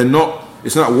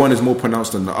 It's not one is more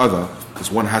pronounced than the other, because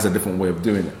one has a different way of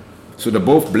doing it. So they're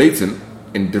both blatant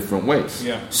in different ways.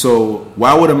 Yeah. So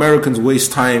why would Americans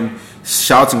waste time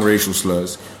shouting racial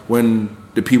slurs when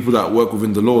the people that work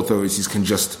within the law authorities can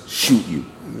just shoot you?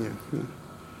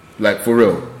 Like, for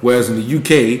real. Whereas in the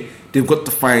UK, they've got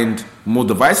to find more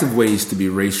divisive ways to be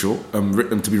racial,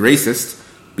 to be racist,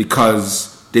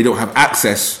 because they don't have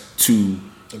access to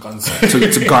the guns.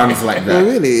 to guns like that. No,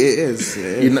 really, it is.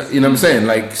 You know what I'm saying?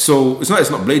 Like, so it's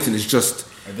not blatant. It's just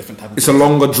A different type of it's a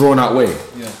longer, drawn out way.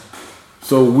 Yeah.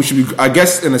 So we should be. I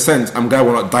guess in a sense, I'm glad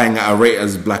we're not dying at a rate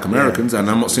as Black Americans, and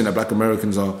I'm not saying that Black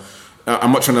Americans are.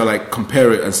 I'm not trying to like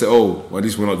compare it and say, oh, well, at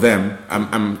least we're not them.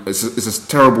 It's a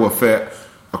terrible affair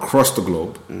across the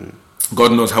globe.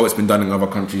 God knows how it's been done in other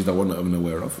countries that we're not even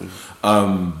aware of.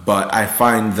 But I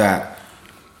find that.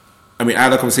 I mean, I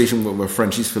had a conversation with a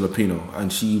friend. She's Filipino,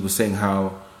 and she was saying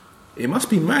how it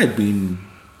must be mad being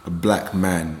a black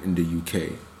man in the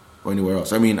UK or anywhere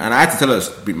else. I mean, and I had to tell her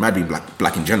it's mad being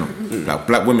black in general. Like,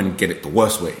 black women get it the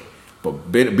worst way,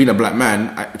 but being a black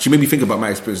man, she made me think about my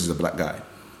experience as a black guy.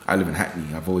 I live in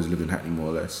Hackney. I've always lived in Hackney, more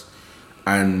or less,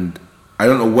 and I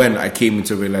don't know when I came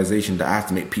into a realization that I have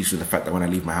to make peace with the fact that when I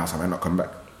leave my house, I might not come back.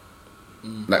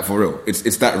 Like, for real,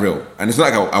 it's that real, and it's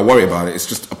not like I worry about it. It's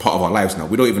just a part of our lives now.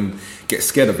 We don't even get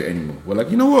scared of it anymore. We're like,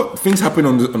 you know what? Things happen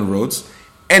on the roads,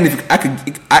 and if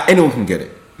anyone can get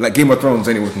it. Like Game of Thrones,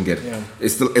 anyone can get it. Yeah.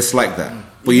 It's like that.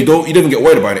 But you don't even get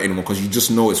worried about it anymore because you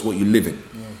just know it's what you live in.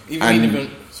 Yeah.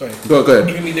 Even Go ahead.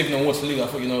 Even me living in Waterloo, I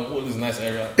thought, Waterloo's a nice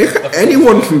area.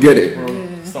 Anyone can get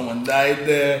it. Someone died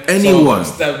there. Anyone. Someone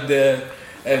stabbed there,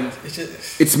 and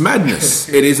It's madness.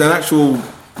 It is an actual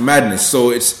madness.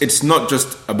 So it's not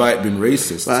just about being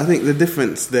racist. But I think the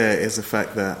difference there is the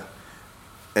fact that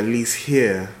at least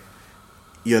here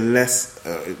you're less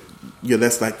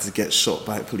likely to get shot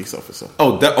by a police officer.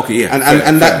 Oh, okay, yeah.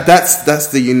 And that's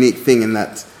the unique thing in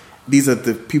that these are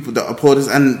the people that upholders,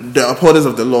 and the upholders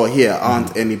of the law here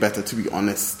aren't any better. To be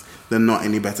honest, they're not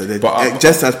any better. They're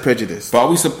just as prejudiced. But are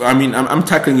we? I'm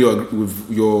tackling with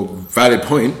your valid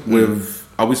point.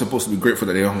 Are we supposed to be grateful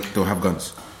that they don't have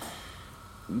guns?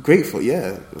 Grateful,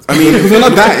 yeah. I mean, because we're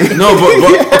not dying. No,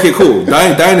 but okay, cool.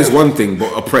 Dying is one thing,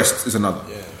 but oppressed is another.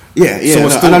 Yeah.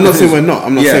 And I'm not saying we're not.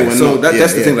 I'm not saying we're not.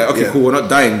 That's the thing. Like, okay, cool. We're not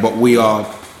dying, but we are.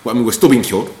 Well, I mean, we're still being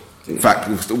killed. In fact,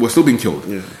 we're still being killed.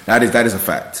 Yeah. That is a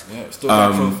fact. Yeah, still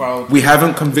profiled. We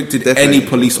haven't convicted any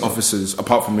police officers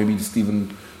apart from maybe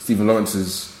Stephen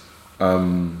Lawrence's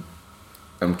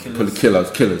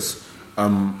killers.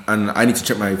 And I need to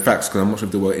check my facts because I'm not sure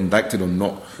if they were indicted or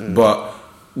not. But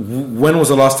when was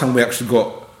the last time we actually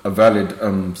got a valid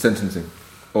sentencing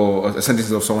or a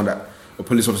sentencing of someone that a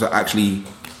police officer actually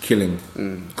killing?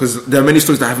 Because there are many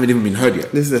stories that haven't even been heard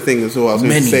yet. This is the thing as well. I was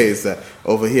going to say is that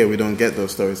over here we don't get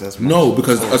those stories as much. No,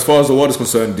 because as far as the world is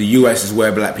concerned, the US is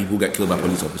where black people get killed by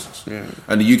police officers,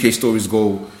 and the UK stories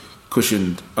go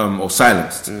cushioned or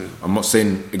silenced. I'm not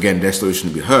saying again their stories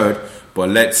shouldn't be heard,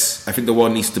 but I think the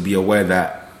world needs to be aware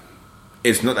that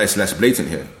it's not that it's less blatant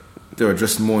here. There are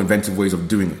just more inventive ways of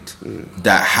doing it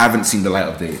that haven't seen the light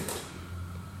of day.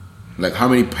 Like how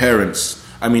many parents?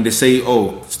 I mean, they say,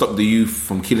 "Oh, stop the youth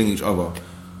from killing each other."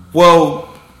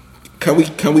 Well, can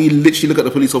we literally look at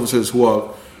the police officers who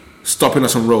are stopping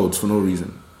us on roads for no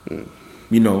reason?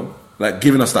 You know, like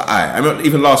giving us the eye. I mean,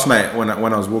 even last night when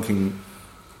I was walking,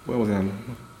 where was I? I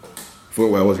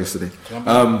forgot where I was yesterday.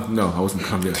 No, I wasn't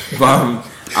Colombia, but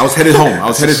I was headed home.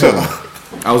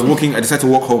 I was walking. I decided to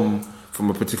walk home from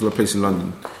a particular place in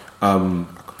London. I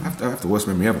have the worst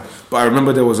memory ever. But I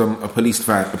remember there was a police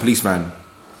van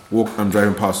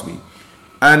driving past me,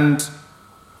 and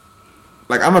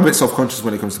like I'm a bit self-conscious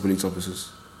when it comes to police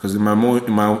officers because in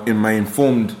my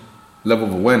informed level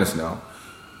of awareness now,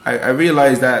 I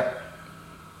realize that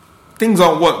things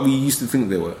aren't what we used to think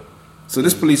they were. So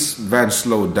this police van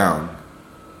slowed down,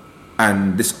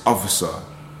 and this officer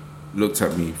looked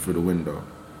at me through the window,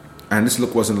 and this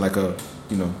look wasn't like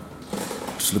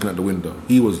just looking at the window.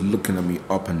 He was looking at me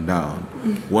up and down,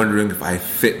 wondering if I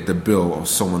fit the bill of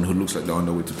someone who looks like they're on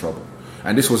their way to trouble.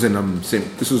 And this was in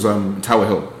Tower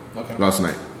Hill last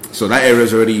night. So that area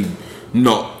is already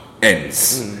not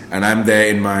ends. And I'm there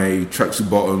in my tracksuit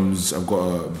bottoms. I've got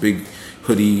a big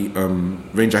hoodie,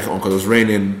 rain jacket on because it was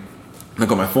raining. I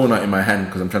got my phone out in my hand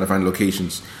because I'm trying to find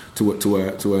locations to where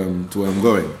I'm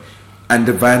going. And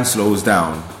the van slows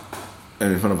down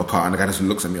in front of a car, and the guy just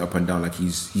looks at me up and down like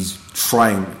he's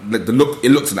trying. Like it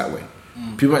looks that way.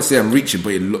 People might say I'm reaching,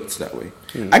 but it looks that way.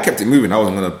 I kept it moving. I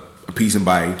wasn't gonna appease him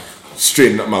by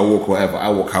straightening up my walk or whatever. I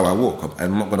walk how I walk.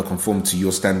 I'm not gonna conform to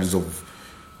your standards of,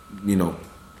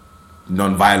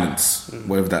 non-violence,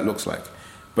 whatever that looks like.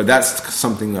 But that's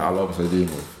something that a lot of us are dealing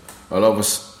with. For a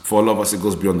lot of us, it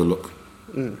goes beyond the look.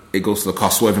 It goes to the car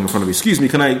swerving in front of me. Excuse me,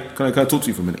 can I talk to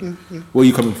you for a minute? Where are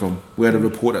you coming from? We had a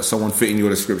report that someone fitting your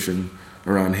description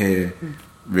around here.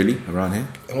 Really? Around here?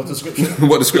 And what description?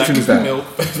 What description is that? You know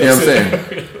what I'm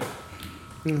saying?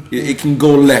 It can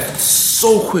go left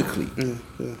so quickly.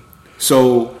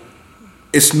 So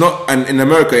it's not, and in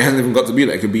America it hasn't even got to be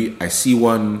like, it could be, I see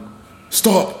one,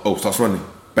 stop, starts running,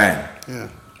 bang.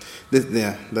 That's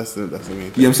the main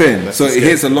thing. You know what I'm saying? So it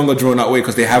hits a longer drawn out way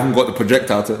because they haven't got the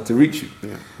projectile to reach you.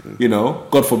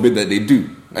 God forbid that they do,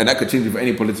 and that could change with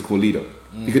any political leader.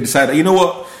 You could decide that, you know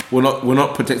what, we're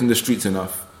not protecting the streets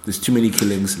enough. There's too many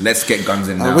killings. Let's get guns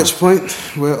in now. At which point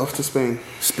we're off to Spain.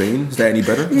 Spain? Is that any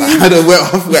better? I don't. We're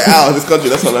out of this country.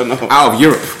 That's all I know. Out of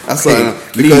Europe. That's all I know.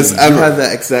 Because I've had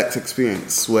that exact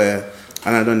experience where,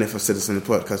 and I don't know if I've said this on the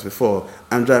podcast before.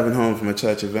 I'm driving home from a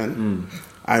church event.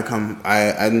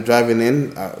 I'm driving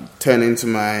in, turn into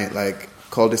my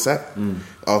cul-de-sac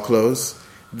or close.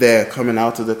 They're coming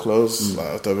out of the close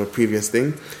out of a previous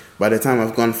thing. By the time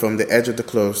I've gone from the edge of the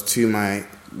close to my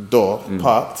door,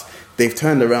 parked, they've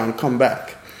turned around, come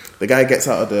back. The guy gets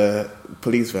out of the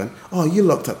police van. Oh, you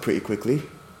locked up pretty quickly.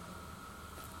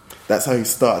 That's how he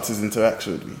starts his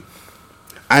interaction with me.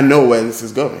 I know where this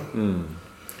is going.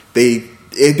 They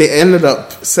ended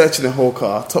up searching the whole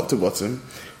car, top to bottom,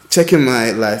 checking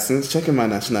my license, checking my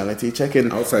nationality,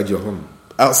 checking... Outside your home?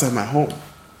 Outside my home.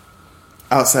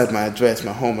 Outside my address,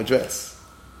 my home address.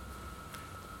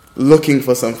 Looking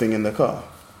for something in the car.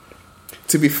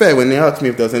 To be fair, when they asked me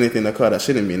if there was anything in the car that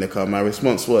shouldn't be in the car, my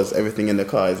response was, everything in the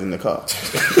car is in the car.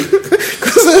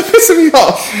 Because they were pissing me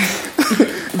off.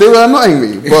 They were annoying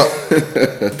me, but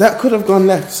that could have gone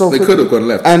left so quickly. They could have gone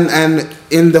left. And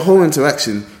in the whole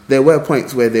interaction, there were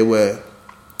points where they were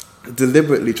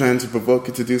deliberately trying to provoke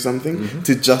you to do something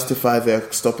to justify their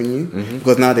stopping you,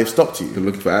 because now they've stopped you. They're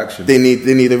looking for action. They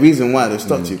need a reason why they've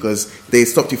stopped you, because they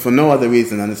stopped you for no other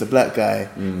reason than it's a black guy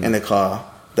in a car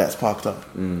that's parked up.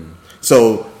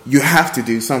 So you have to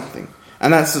do something,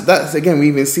 and that's again, we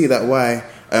even see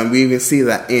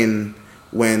that in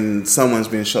when someone's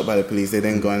been shot by the police, they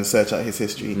then go and search out his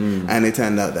history, and it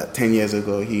turned out that 10 years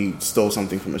ago he stole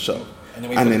something from a shop,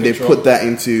 and then they put that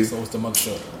into, so the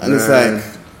mugshot. And it's like,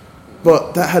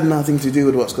 but that had nothing to do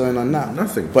with what's going on now.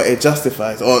 Nothing. But it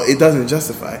justifies, or it doesn't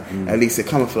justify, at least it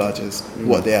camouflages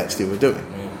what they actually were doing.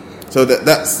 So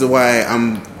that's why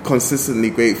I'm consistently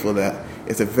grateful that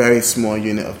it's a very small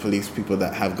unit of police people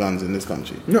that have guns in this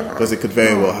country. Because it could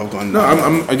very well have gone.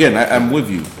 I'm with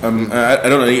you. I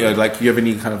don't know, like, you have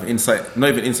any kind of insight, not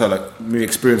even insight, like maybe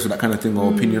experience with that kind of thing,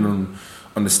 or opinion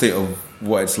on the state of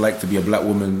what it's like to be a black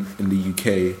woman in the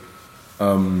UK.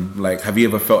 Like, have you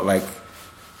ever felt like,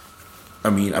 I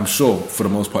mean, I'm sure for the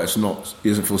most part it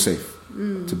doesn't feel safe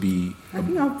to be. I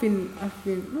think I've been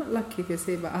not lucky to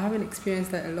say, but I haven't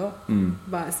experienced that a lot.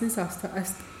 But since I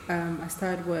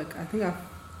started work, I think I've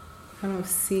kind of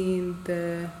seen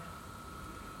the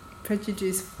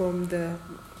prejudice from the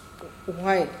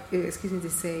white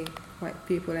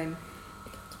people, and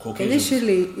Caucasians.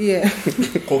 initially,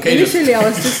 Caucasians. initially I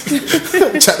was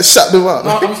just Shut them up.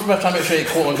 No, I'm just trying to make sure you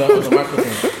caught on the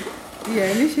microphone.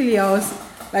 initially I was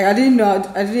like, I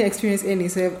didn't experience any,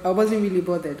 so I wasn't really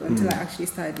bothered until I actually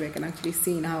started work and actually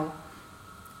seeing how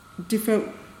different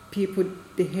people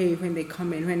behave when they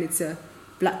come in, when it's a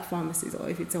black pharmacist or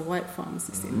if it's a white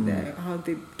pharmacist in there, how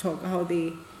they talk, how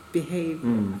they behave.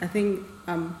 I think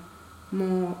I'm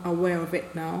more aware of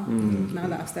it now, now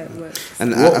that I've started work.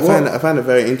 And I find it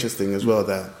very interesting as well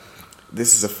that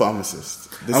this is a pharmacist.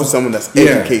 This is someone that's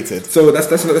educated. So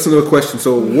that's another question.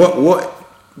 So what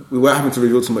without having to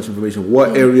reveal too much information,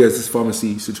 what area is this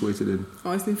pharmacy situated in?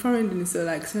 Oh, it's in Farringdon, so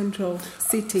like central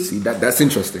city. See, that's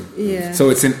interesting. Yeah. So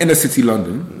it's in inner city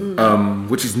London,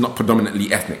 which is not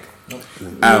predominantly ethnic.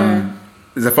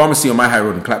 There's a pharmacy on my high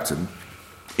road in Clapton.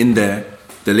 In there,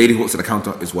 the lady who works at the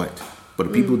counter is white, but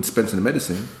the people dispensing the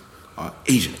medicine are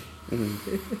Asian.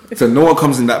 So no one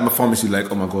comes in that pharmacy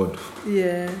like, oh my god.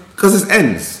 Yeah. Because it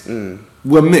ends.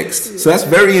 We're mixed. So that's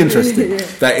very interesting.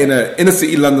 That in a inner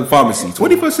city London pharmacy,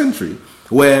 21st century,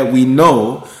 where we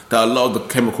know that a lot of the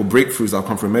chemical breakthroughs that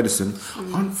come from medicine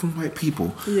aren't from white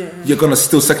people. You're going to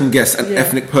still second guess an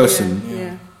ethnic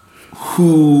person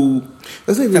who...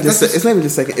 It's not even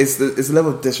just second. It's the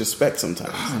level of disrespect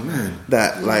sometimes. Oh man.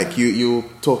 That like you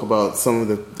talk about some of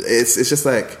the... It's just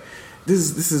like...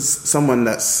 This is someone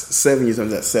that's serving you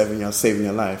something that's saving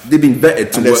your life. They've been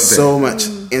vetted to and work there's there. so much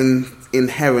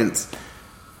inherent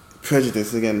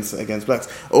prejudice against blacks.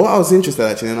 What I was interested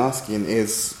actually in asking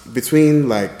is between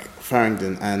like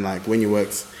Farringdon and like when you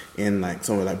worked in like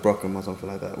somewhere like Brockham or something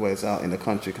like that, where it's out in the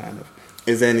country kind of.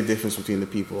 Is there any difference between the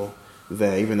people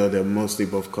there, even though they're mostly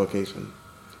both Caucasian?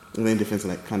 Is there any difference in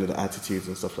like kind of the attitudes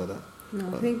and stuff like that? No,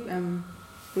 I think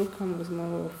Brockham was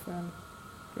more of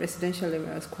residential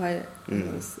area. It was quiet. It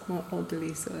was more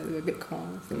orderly, so they were a bit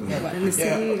calm. But in the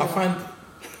city, I find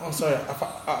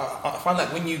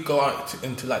like when you go out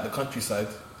into like the countryside,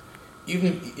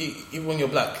 even when you're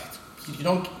black, you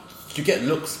get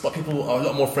looks, but people are a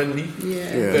lot more friendly.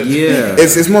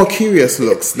 It's more curious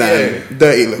looks than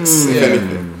dirty looks. If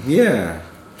anything.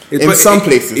 In some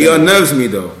places, it unnerves me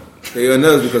though. It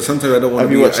unnerves because sometimes I don't want to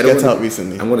be. Have you watched Get Out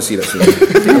recently? I want to see that soon.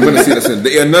 I'm going to see that soon.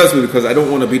 It unnerves me because I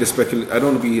don't want to be I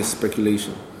don't want to be his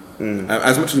speculation.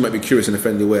 As much as you might be curious in a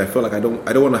friendly way, I feel like I don't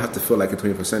want to have to feel like in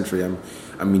 21st century I'm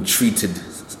being treated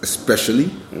especially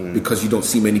because you don't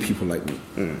see many people like me.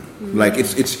 Like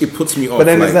it puts me off. But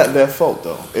then like, is that their fault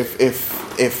though? If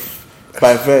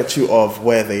by virtue of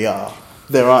where they are,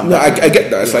 there aren't. No, I get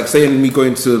that. It's like saying me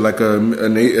going to like a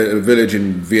village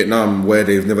in Vietnam where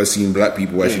they've never seen black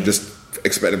people. I should just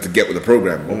expect them to get with the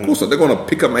program. Of course not. They're going to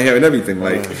pick up my hair and everything.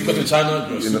 Like if you go to China,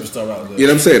 you're a superstar out there. You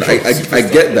know what I'm saying? I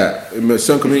get that.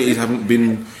 Certain communities haven't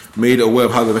been made aware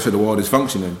of how the rest of the world is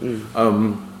functioning.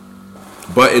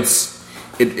 But it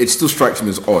still strikes me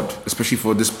as odd, especially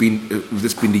for this being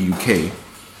the UK.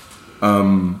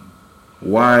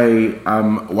 Why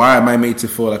am I made to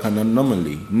feel like an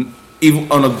anomaly? Even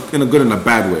in a good and a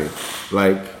bad way.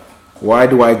 Like, why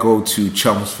do I go to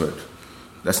Chelmsford?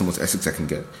 That's the most Essex I can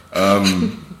get.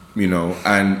 You know,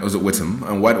 and I was at Whittam.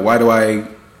 And why do I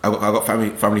got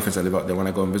family friends that live out there. When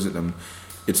I go and visit them,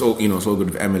 it's all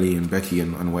good with Emily and Becky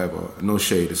and whatever. No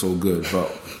shade, it's all good.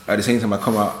 But at the same time, I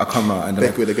come out and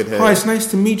Becky with a good hair. Oh, it's nice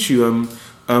to meet you.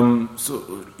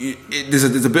 So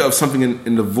there's a bit of something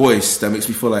in the voice that makes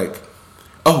me feel like,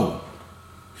 oh,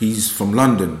 he's from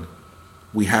London.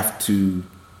 we have to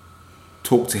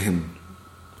talk to him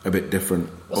a bit different.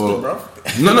 What's good, bro?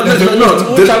 No.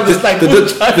 They don't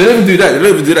even do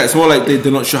that. It's more like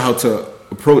they're not sure how to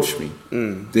approach me.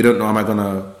 They don't know. Am I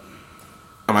gonna?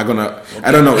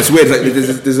 I don't know. It's weird. Like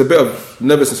there's a bit of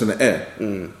nervousness in the air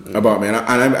about me, and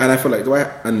I feel like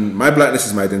and my blackness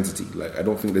is my identity. Like I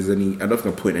don't think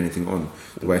I'm putting anything on.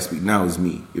 The way I speak now is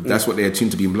me. If that's what they attune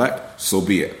to being black, so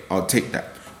be it. I'll take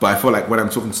that. But I feel like when I'm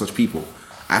talking to such people,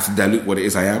 I have to dilute what it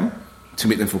is I am to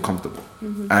make them feel comfortable.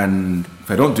 And if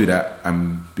I don't do that,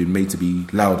 I'm being made to be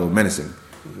loud or menacing.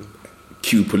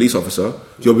 Cue police officer,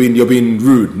 you're being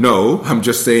rude. No, I'm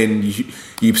just saying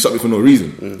you stopped me for no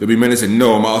reason. You're being menacing.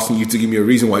 No, I'm asking you to give me a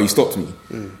reason why you stopped me.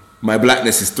 My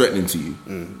blackness is threatening to you,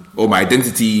 or my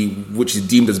identity, which is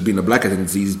deemed as being a black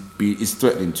identity, is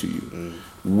threatening to you.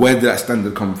 Where did that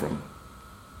standard come from?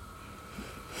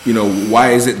 You know,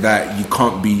 why is it that you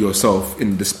can't be yourself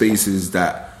in the spaces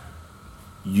that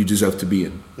you deserve to be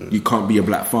in? You can't be a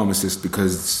black pharmacist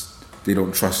because they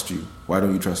don't trust you. Why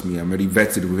don't you trust me? I'm already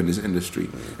vetted within this industry.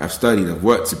 I've studied, I've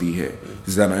worked to be here.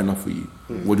 Is that not enough for you?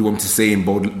 What do you want me to say in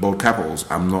bold capitals?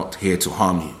 I'm not here to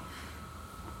harm you.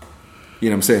 You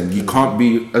know what I'm saying? You can't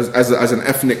be, as an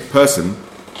ethnic person,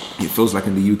 it feels like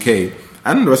in the UK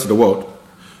and in the rest of the world,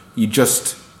 you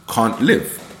just can't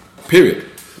live. Period.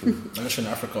 Unless you're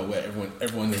in Africa where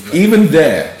everyone is black.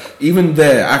 Even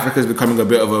there, Africa is becoming a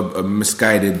bit of a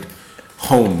misguided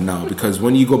home now, because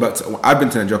when you go back to, I've been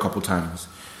to Nigeria a couple of times,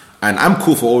 and I'm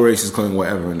cool for all races calling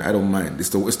whatever, and I don't mind. It's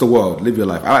the world. Live your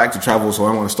life. I like to travel, so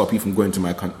I want to stop you from going to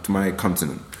my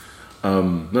continent.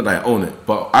 Not that I own it,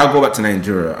 but I'll go back to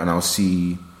Nigeria and I'll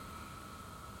see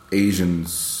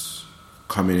Asians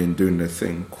coming in doing their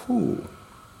thing. Cool.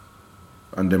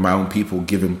 And then my own people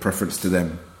giving preference to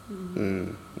them.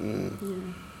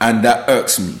 And that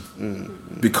irks me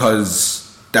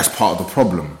because that's part of the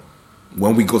problem.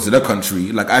 When we go to their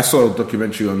country, like I saw a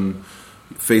documentary on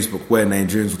Facebook where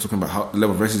Nigerians were talking about how the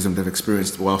level of racism they've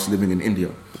experienced whilst living in India.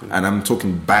 And I'm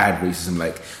talking bad racism,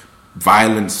 like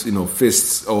violence, you know,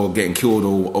 fists or getting killed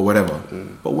or whatever.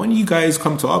 But when you guys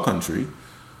come to our country,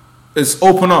 it's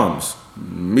open arms.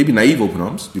 Maybe naive open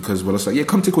arms, because well, it's like, yeah,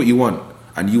 come take what you want.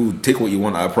 And you take what you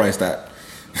want at a price that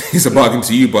is a bargain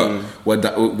to you, but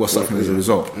what's suffering as a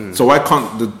result. So why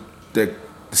can't the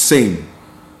same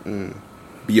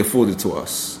be afforded to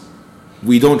us?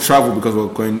 We don't travel because we're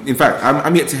going. In fact,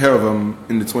 I'm yet to hear of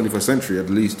in the 21st century, at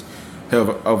least, hear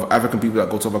of African people that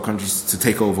go to other countries to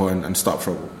take over and start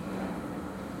trouble.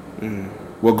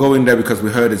 We're going there because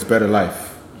we heard it's better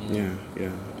life. Yeah.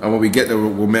 And when we get there,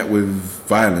 we're met with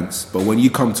violence. But when you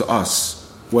come to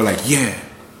us, we're like, yeah,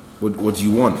 what do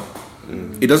you want?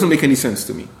 It doesn't make any sense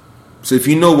to me. So if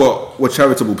you know we're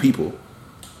charitable people,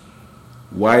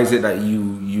 why is it that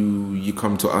you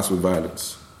come to us with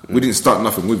violence? We didn't start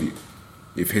nothing with you.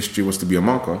 If history was to be a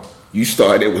marker, you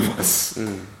started it with us.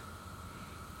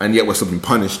 And yet we're still being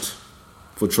punished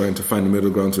for trying to find the middle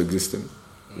ground to exist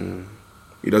in.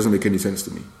 It doesn't make any sense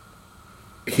to me.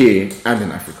 Here and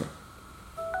in Africa.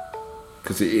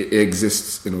 Because it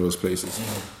exists in all those places.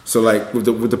 So like with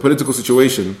the political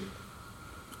situation,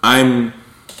 I'm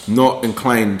not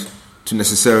inclined to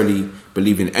necessarily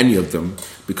believe in any of them,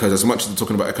 because as much as they're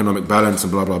talking about economic balance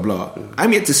and blah blah blah,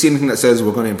 I'm yet to see anything that says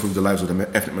we're going to improve the lives of the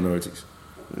ethnic minorities.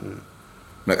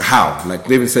 Like how? Like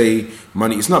they even say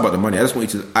money. It's not about the money. I just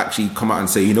want you to actually come out and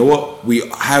say, you know what, we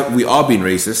are being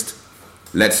racist.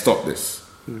 Let's stop this.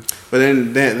 But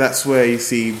then that's where you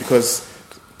see, because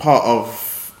part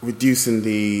of reducing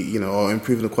or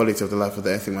improving the quality of the life of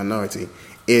the ethnic minority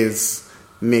is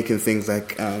making things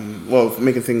like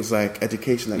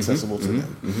education accessible to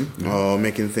them, or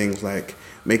making things like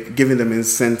giving them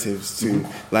incentives to,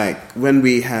 like when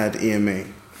we had EMA.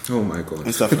 Oh my god.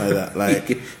 And stuff like that. Like,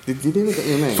 did you look at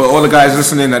EMA? For all the guys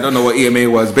listening that don't know what EMA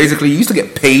was, basically you used to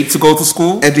get paid to go to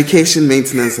school. Education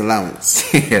Maintenance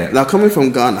Allowance. Yeah. Now coming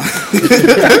from Ghana,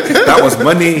 that was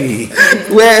money.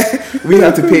 Where we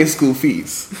had to pay school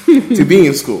fees to be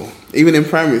in school, even in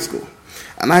primary school.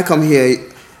 And I come here.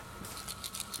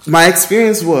 My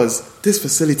experience was, this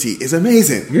facility is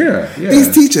amazing. Yeah.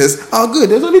 These teachers are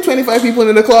good. There's only 25 people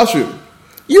in the classroom.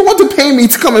 You want to pay me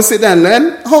to come and sit there and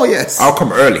learn? Oh, yes. I'll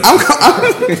come early. I'm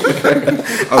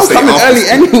coming early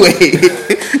anyway.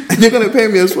 And you're going to pay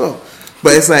me as well.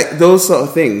 But it's like those sort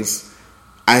of things,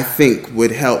 I think,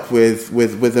 would help with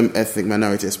the ethnic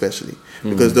minority especially.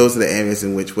 Because those are the areas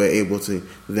in which we're able to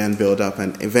then build up.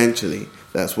 And eventually,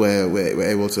 that's where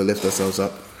we're able to lift ourselves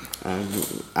up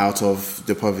out of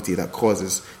the poverty that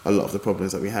causes a lot of the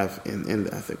problems that we have in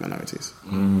the ethnic minorities.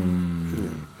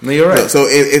 No, you're right. So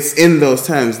it's in those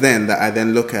terms then that I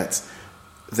then look at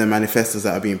the manifestos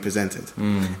that are being presented.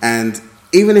 And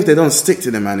even if they don't stick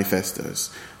to the manifestos,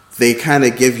 they kind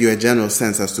of give you a general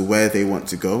sense as to where they want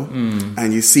to go.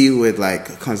 And you see with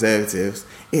like conservatives,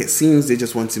 it seems they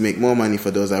just want to make more money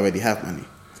for those that already have money.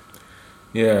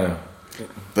 Yeah.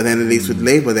 But then at least with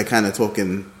Labour, they're kind of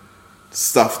talking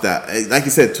stuff that, like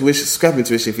you said, scrapping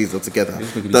tuition fees altogether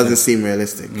doesn't seem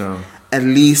realistic. No. At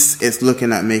least it's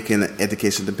looking at making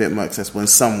education a bit more accessible in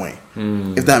some way,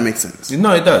 if that makes sense.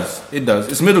 No, it does. It does.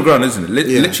 It's middle ground, isn't it?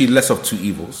 Literally less of two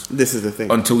evils. This is the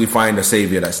thing. Until we find a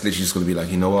savior that's literally just going to be like,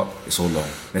 you know what? It's all long.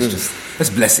 Let's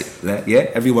bless it. Yeah,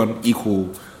 everyone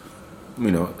equal.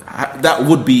 You know, that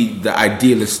would be the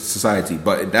idealist society,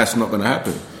 but that's not going to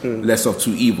happen. Less of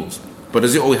two evils. But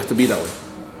does it always have to be that way?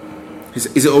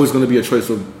 Is it always going to be a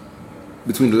choice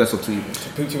between the less of two evils?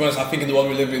 To be honest, I think in the world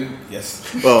we live in, yes.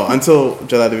 Well, until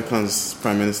Jaladi becomes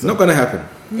Prime Minister. Not going to happen.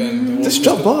 Just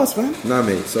drop bars, man. Nah,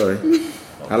 mate, sorry.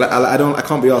 I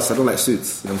can't be asked. I don't like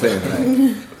suits. You know what I'm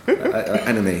saying? Like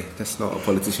anime. That's not a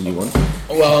politician you want.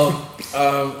 Well,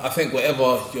 I think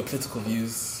whatever your political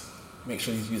views, make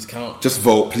sure these views count. Just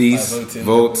vote, please.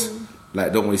 Vote.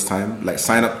 Like, don't waste time. Like,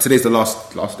 sign up. Today's the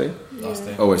last day. Last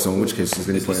day. Oh wait, so in which case, there's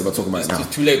any point about talking about it now?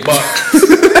 It's too late, but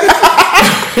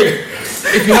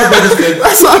if you have registered,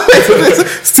 That's what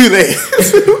it's too late.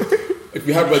 if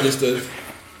you have registered,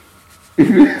 go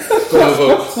and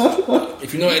vote.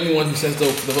 If you know anyone who says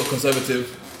they'll vote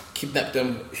Conservative, kidnap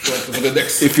them for the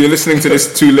next. If you're listening to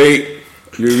this too late,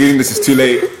 you're reading this is too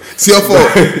late. It's your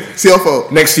fault. It's your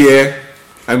fault. Next year,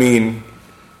 I mean,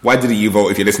 why didn't you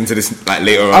vote if you listen to this like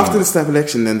later on? After the snap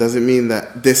election, then does it mean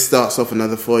that this starts off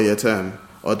another 4-year term,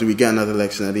 or do we get another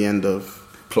election at the end of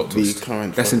Plot the twist.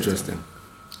 current? That's interesting.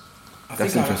 I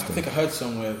That's interesting. think I heard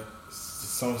somewhere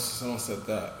someone said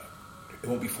that it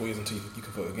won't be 4 years until you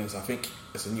can vote again. So I think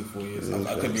it's a new 4 years.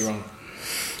 I could be wrong.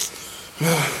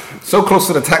 So close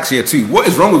to the tax year too. What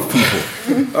is wrong with people?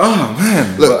 Oh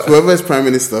man! Look, whoever is Prime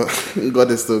Minister, God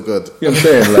is still good. You know what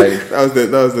I'm saying? Like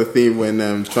that was the theme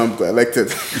when Trump got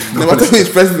elected. No matter who is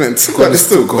president, God is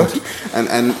still good. And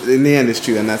in the end, it's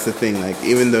true, and that's the thing. Like,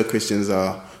 even though Christians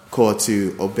are called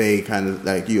to obey, kind of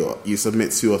like you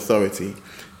submit to authority,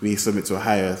 we submit to a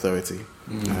higher authority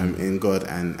in God,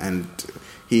 and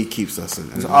He keeps us.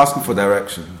 It's asking for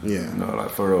direction. Yeah, no,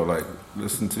 like for real. Like,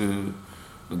 listen to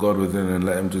the God within and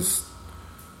let Him just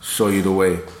show you the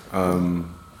way.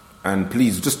 And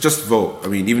please, just vote. I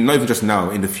mean, not even just now,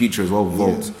 in the future as well,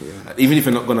 vote. Yeah. Even if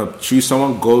you're not gonna choose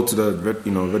someone, go to the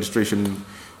registration,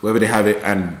 wherever they have it,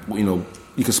 and you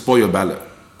can spoil your ballot.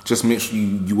 Just make sure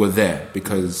you were there,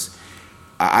 because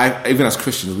I even as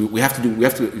Christians, we have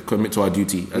to commit to our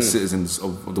duty as citizens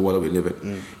of the world that we live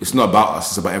in. It's not about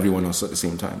us; it's about everyone else at the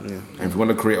same time. Yeah. And if you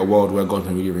want to create a world where God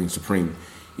can really reign supreme,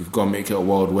 you've got to make it a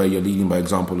world where you're leading by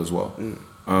example as well.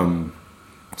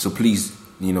 So please,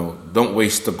 don't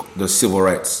waste the civil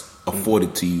rights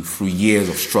afforded to you through years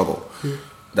of struggle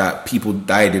that people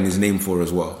died in His name for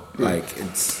as well. Like,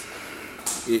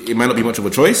 it might not be much of a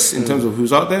choice in terms of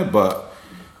who's out there, but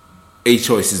a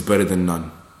choice is better than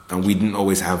none. And we didn't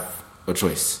always have a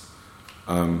choice.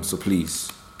 So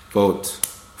please, vote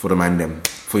for the man them,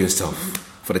 for yourself,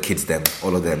 for the kids them,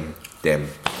 all of them. Yeah.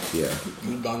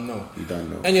 You don't know.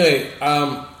 Anyway,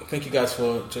 thank you guys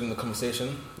for joining the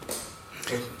conversation.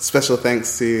 Special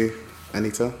thanks to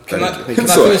Anita. Can I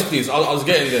finish, please? I was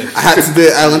getting there. I had to do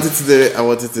it. I wanted to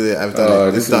do it. I've done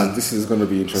it. It's done. This is going to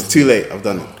be interesting. It's too late. I've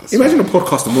done it. Imagine a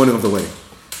podcast the morning of the wedding.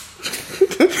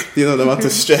 The amount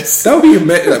of stress. That would be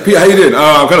like, Peter, how you doing?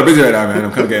 Oh, I'm kind of busy right now, man.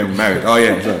 I'm kind of getting married. Oh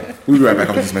yeah, sure. We'll be right back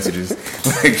after these messages.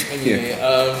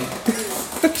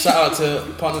 Shout out to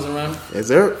Partners Around. Yes,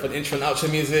 sir. For the intro and outro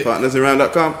music.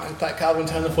 PartnersAround.com. And thank Calvin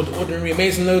Turner for the ordinary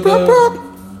amazing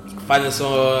logo. Find us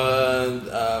on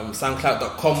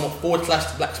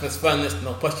soundcloud.com/The Blacksmith's Furnace,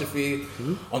 no apostrophe.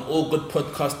 On all good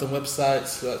podcast and websites,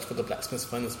 search for The Blacksmith's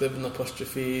Furnace with an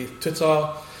apostrophe. Twitter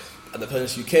at The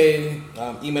Furnace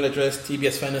UK. Email address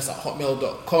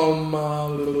tbsfurnace@hotmail.com. I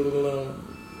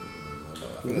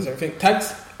think that's everything.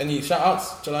 Tags? Any shout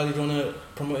outs? Jalali, do you want to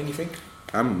promote anything?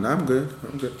 I'm good.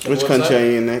 Which country are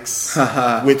you in next?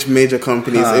 Which major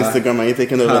company's Instagram are you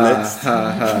taking over next?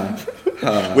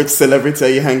 Which celebrity are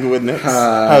you hanging with next?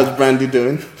 How's Brandy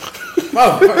doing?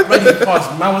 Wow, Brandy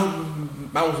passed. Man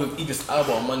was with Idris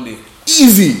Elba on Monday.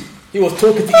 Easy. He was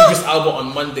talking to Idris Elba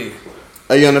on Monday.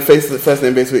 Are you on a first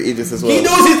name basis with Idris as well? He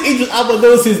knows Idris Elba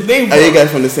knows his name. Bro. Are you guys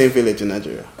from the same village in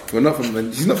Nigeria? He's not from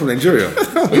Nigeria.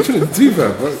 What are you trying to do,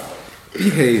 bro?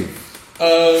 Behave.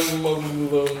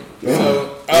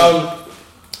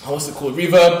 What's it called?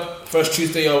 Reverb, first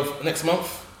Tuesday of next month.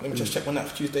 Let me just check when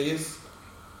that Tuesday is.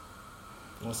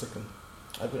 1 second.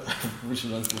 I've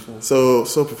recently runs before.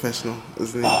 So professional,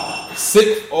 isn't he?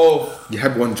 6th of You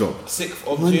had one job. 6th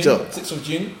of One June. job. 6th of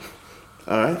June.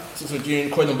 All right. 6th of June.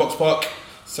 Croydon Box Park.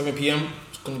 7 p.m.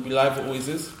 It's going to be live. It always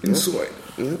is. Inside.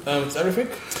 It's everything.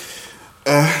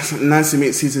 Nancy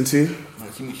Meets season 2.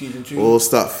 Season 2. We'll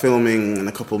start filming in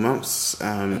a couple months,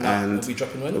 and and will be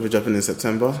dropping when? it'll be dropping in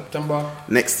September. September.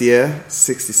 Next year,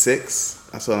 66.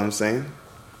 That's what I'm saying.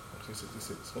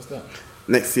 66. What's that?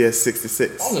 Next year,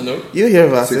 66. I don't know. You hear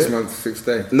about 6 it? months, 6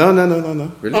 days. No.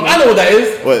 Really? I know what that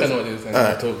is. What? I know what it is.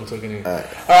 Alright. We're talking anyway.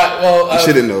 Alright. Alright, well. You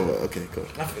shouldn't know, but okay, cool.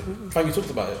 Fine, you talked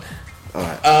about it. All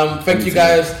right. Thank you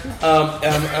guys.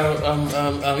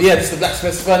 Yeah, this is the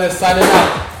Blacksmith's Furnace signing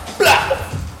out. Blah!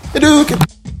 Hadouken!